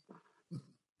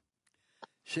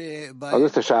az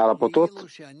összes állapotot,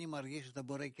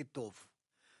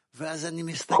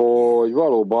 hogy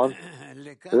valóban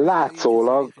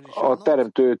látszólag a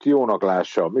Teremtőt jónak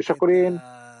lássam. És akkor én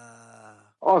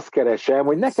azt keresem,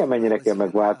 hogy nekem mennyire kell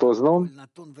megváltoznom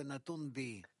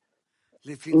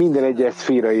minden egyes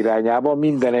szféra irányában,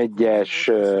 minden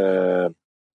egyes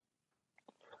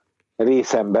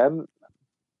részemben,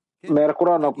 mert akkor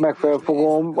annak megfelelően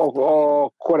fogom a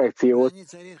korrekciót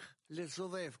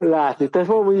látni. Tehát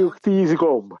van mondjuk 10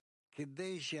 gomb.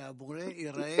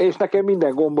 És nekem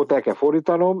minden gombot el kell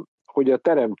fordítanom, hogy a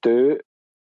Teremtő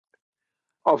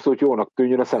abszolút jónak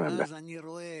tűnjön a szememben.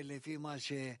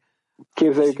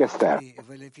 Képzeljük ezt el.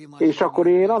 És akkor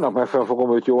én annak megfelelően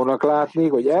fogom őt jónak látni,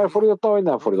 hogy elfordítottam, vagy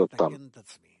nem fordítottam.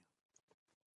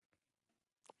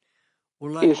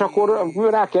 És akkor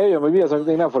rá kell jön, hogy mi az, amit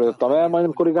én nem fordítottam el, majd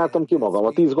nem korrigáltam ki magam.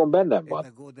 A 10 gomb bennem van.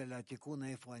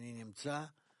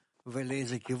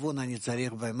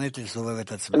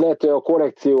 Lehet, hogy a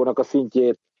korrekciónak a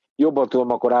szintjét jobban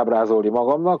tudom akkor ábrázolni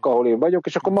magamnak, ahol én vagyok,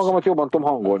 és akkor magamat jobban tudom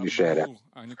hangolni is erre.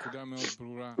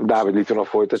 Dávid Litvinov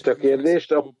folytatja a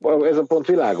kérdést. Ez a pont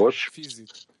világos.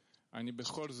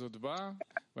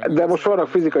 De most vannak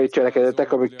fizikai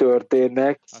cselekedetek, amik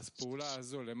történnek.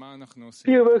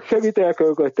 Jövök, segítek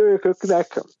a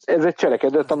törököknek. Ez egy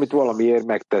cselekedet, amit valamiért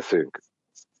megteszünk.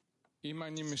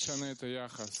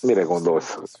 Mire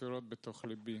gondolsz?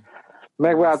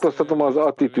 Megváltoztatom az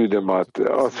attitűdömet,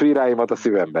 a szféráimat a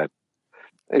szívemben.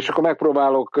 És akkor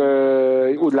megpróbálok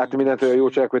úgy látni mindent, hogy a jó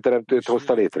cselekvőteremtőt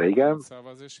hozta létre, igen?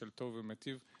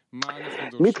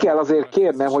 Mit kell azért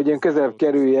kérnem, hogy én közelebb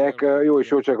kerüljek jó és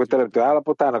jó cselekvőteremtő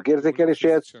állapotának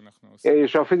érzékeléséhez,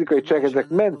 és a fizikai cselekedetek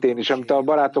mentén is, amit a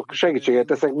barátok segítséget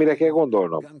teszek, mire kell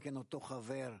gondolnom?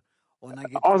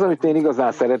 Az, amit én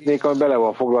igazán szeretnék, ami bele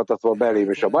van foglaltatva belém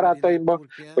és a barátaimba,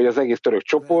 vagy az egész török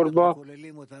csoportba,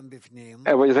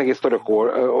 vagy az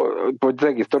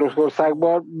egész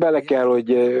Törökországban, bele kell,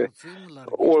 hogy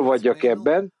olvadjak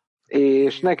ebben,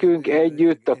 és nekünk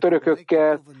együtt a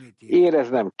törökökkel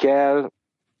éreznem kell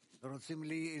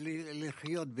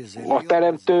a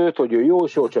teremtőt, hogy ő jó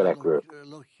és jó cselekvő.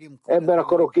 Ebben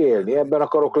akarok élni, ebben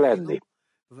akarok lenni.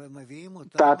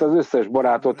 Tehát az összes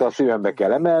barátot a szívembe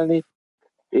kell emelni,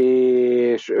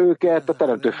 és őket a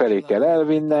teremtő felé kell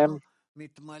elvinnem,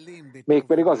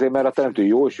 mégpedig azért, mert a teremtő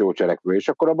jó és jó cselekvő, és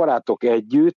akkor a barátok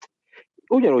együtt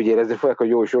ugyanúgy érezni fogják, hogy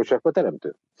jó és jó cselekvő a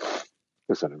teremtő.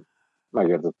 Köszönöm.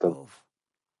 Megértettem.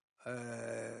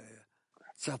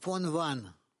 Cafon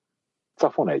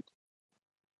 1.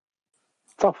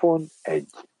 Cafon 1.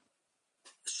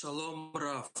 Shalom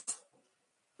Rav.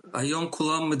 היום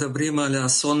כולם מדברים על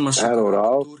האסון מה Hello, שקרה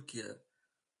Rav. בטורקיה.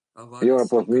 Jó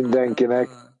napot mindenkinek.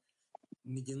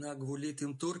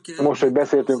 Most, hogy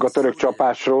beszéltünk a török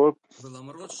csapásról,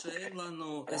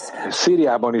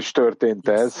 Szíriában is történt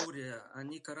ez,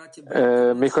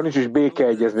 még ha nincs is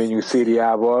békeegyezményünk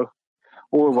Szíriával.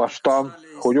 Olvastam,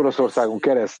 hogy Oroszországon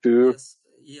keresztül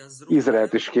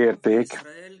Izraelt is kérték,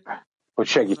 hogy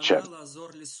segítsen.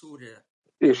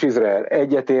 És Izrael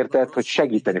egyetértett, hogy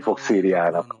segíteni fog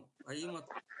Szíriának.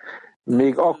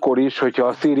 Még akkor is, hogyha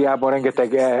a Szíriában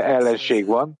rengeteg ellenség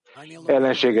van,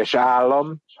 ellenséges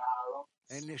állam.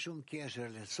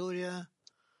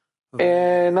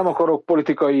 Én nem akarok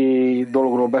politikai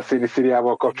dologról beszélni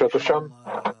Szíriával kapcsolatosan,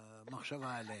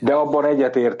 de abban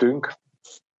egyetértünk.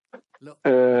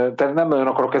 Tehát nem nagyon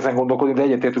akarok ezen gondolkodni, de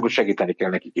egyetértünk, hogy segíteni kell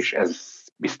nekik is. Ez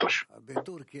biztos.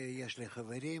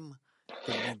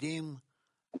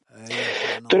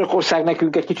 Törökország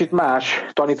nekünk egy kicsit más.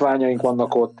 Tanítványaink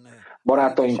vannak ott,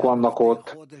 barátaink vannak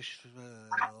ott.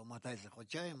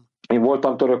 Én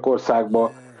voltam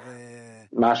Törökországban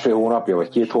 1,5 hónapja, vagy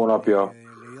 2 hónapja.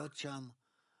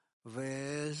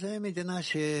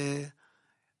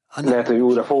 Lehet, hogy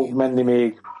újra fogok menni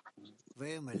még.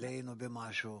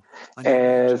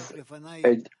 Ez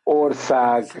egy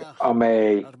ország,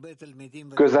 amely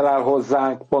közel áll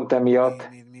hozzánk, pont emiatt.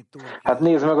 Hát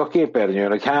nézd meg a képernyőn,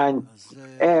 hogy hány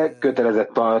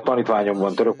elkötelezett tanítványom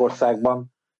van Törökországban.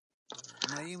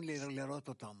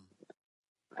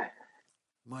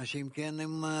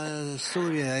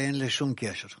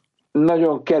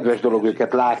 Nagyon kedves dolog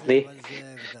őket látni.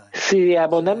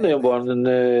 Szíriában nem nagyon van,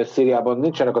 Szíriában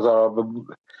nincsenek az arab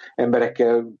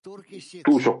emberekkel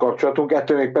túl sok kapcsolatunk,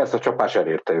 ettől még persze a csapás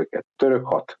elérte őket. Török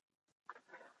 6.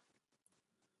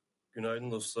 Günaydın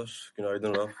dostlar,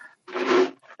 günaydın Rav.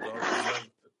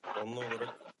 Bizler onunla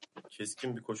olarak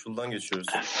keskin bir koşuldan geçiyoruz.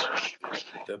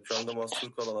 Depremde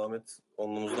mahsur kalan Ahmet,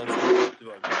 onluğumuzdan çok farklı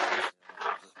bir arkadaşımız.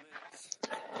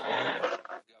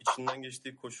 İçinden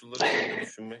geçtiği koşulları üzerinde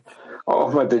düşünmek,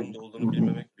 Ahmet egy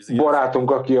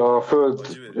barátunk, aki a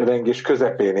földrengés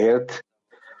közepén élt,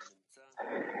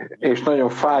 és nagyon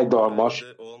fájdalmas,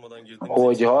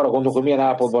 hogy arra gondolok, hogy milyen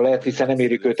állapotban lehet, hiszen nem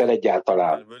érjük őt el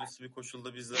egyáltalán.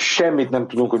 Semmit nem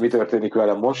tudunk, hogy mi történik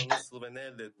vele most.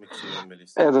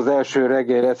 Ez az első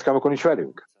reggel, amikor nincs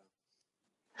velünk.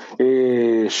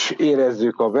 És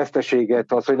érezzük a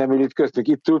veszteséget, az, hogy nem ül itt köztünk.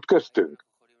 Itt ült köztünk.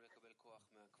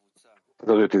 Ez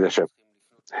az 5-10-esebb.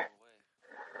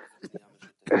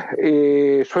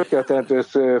 És hogy kell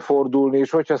teremtőhöz fordulni,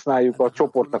 és hogy használjuk a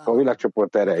csoportnak, a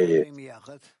világcsoport erejét.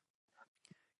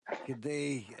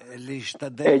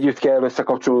 Együtt kell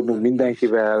összekapcsolódnunk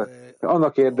mindenkivel,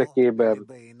 annak érdekében,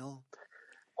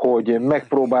 hogy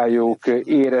megpróbáljuk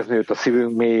érezni őt a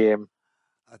szívünk mélyén,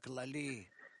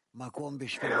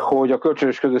 hogy a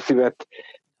kölcsönös közös szívet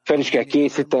fel is kell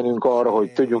készítenünk arra,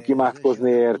 hogy tudjunk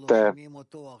imádkozni érte,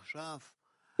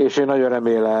 és én nagyon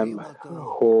remélem,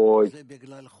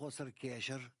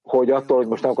 hogy attól, hogy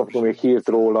most nem kaptunk még hírt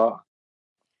róla,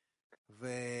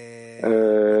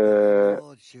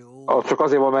 az csak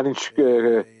azért van, mert nincs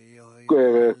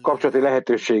kapcsolati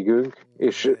lehetőségünk,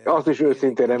 és azt is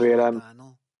őszintén remélem,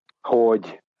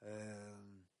 hogy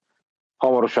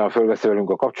hamarosan fölveszi velünk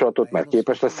a kapcsolatot, mert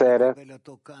képes lesz erre.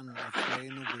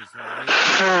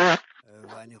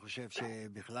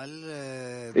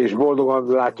 És boldogan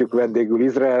látjuk vendégül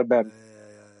Izraelben,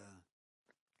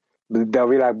 de a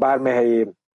világ bármely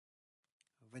helyén.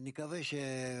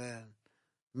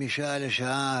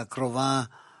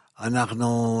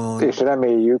 És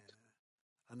reméljük,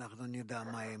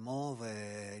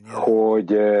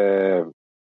 hogy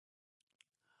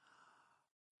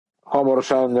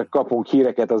hamarosan kapunk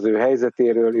híreket az ő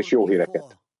helyzetéről, és jó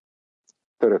híreket.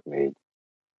 Török 4.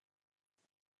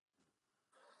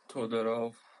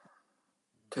 Todorov,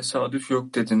 tesadüf yok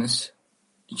dediniz.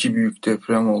 2 büyük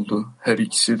deprem oldu. Her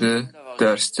ikisi de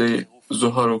derste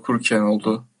Zohar okurken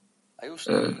oldu.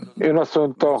 Ön azt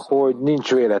mondta, hogy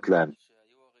nincs véletlen.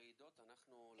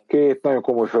 2 nagyon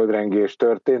komoly földrengés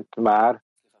történt már.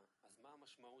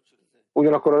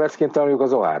 Ugyanakkor a leszként tanuljuk a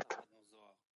Zohárt.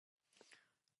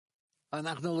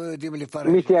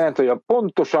 Mit jelent, hogy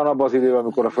pontosan abban az időben,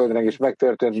 amikor a földrengés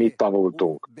megtörtént, mit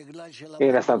tanultunk?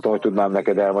 Én ezt nem tudom, hogy tudnám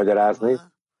neked elmagyarázni,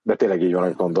 de tényleg így van,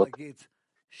 amit mondott.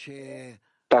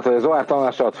 Tehát, hogy a Zohár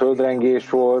tanulása alatt földrengés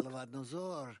volt,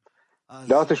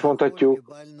 de azt is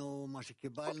mondhatjuk,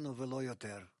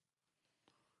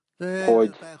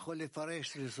 hogy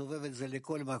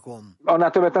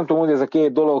annál többet nem tudom mondani, ez a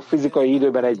 2 dolog fizikai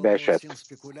időben egybeesett.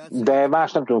 De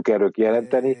más nem tudunk erről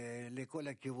kijelenteni,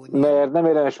 mert nem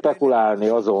érdemes spekulálni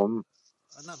azon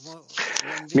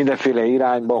mindenféle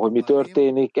irányba, hogy mi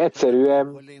történik.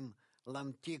 Egyszerűen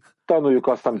tanuljuk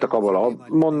azt, amit a Kabala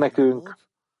mond nekünk,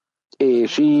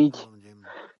 és így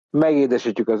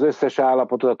megédesítjük az összes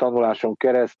állapotot a tanuláson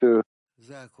keresztül,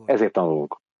 ezért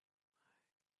tanulunk.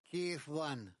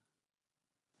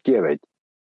 Киев 1.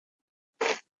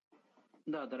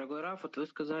 Да, дорогой Раф, вот вы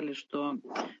сказали, что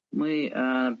мы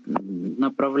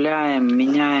направляем,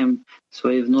 меняем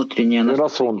свои внутренние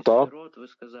настройки. Вы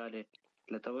сказали,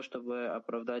 для того, чтобы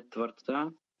оправдать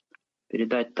Творца,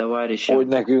 передать товарищам. Hogy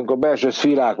nekünk a belső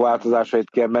szférák változásait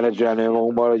kell menedzselni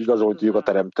magunkban, hogy igazolni tudjuk a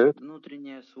teremtőt,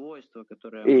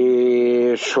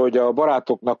 és hogy a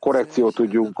barátoknak korrekciót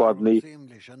tudjunk adni.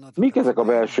 Mik ezek a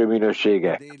belső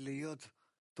minőségek?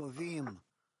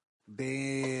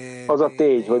 Az a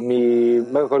tény, hogy mi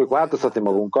meg akarjuk változtatni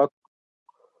magunkat,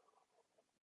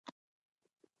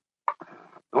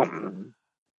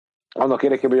 annak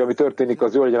érdekében, hogy ami történik,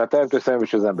 az jól legyen a teremtő szemében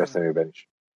és az ember szemében is.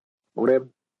 Uram?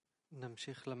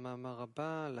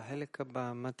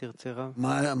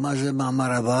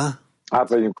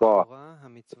 Átmegyünk a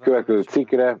következő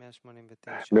cikkre.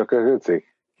 Mi a következő cikk?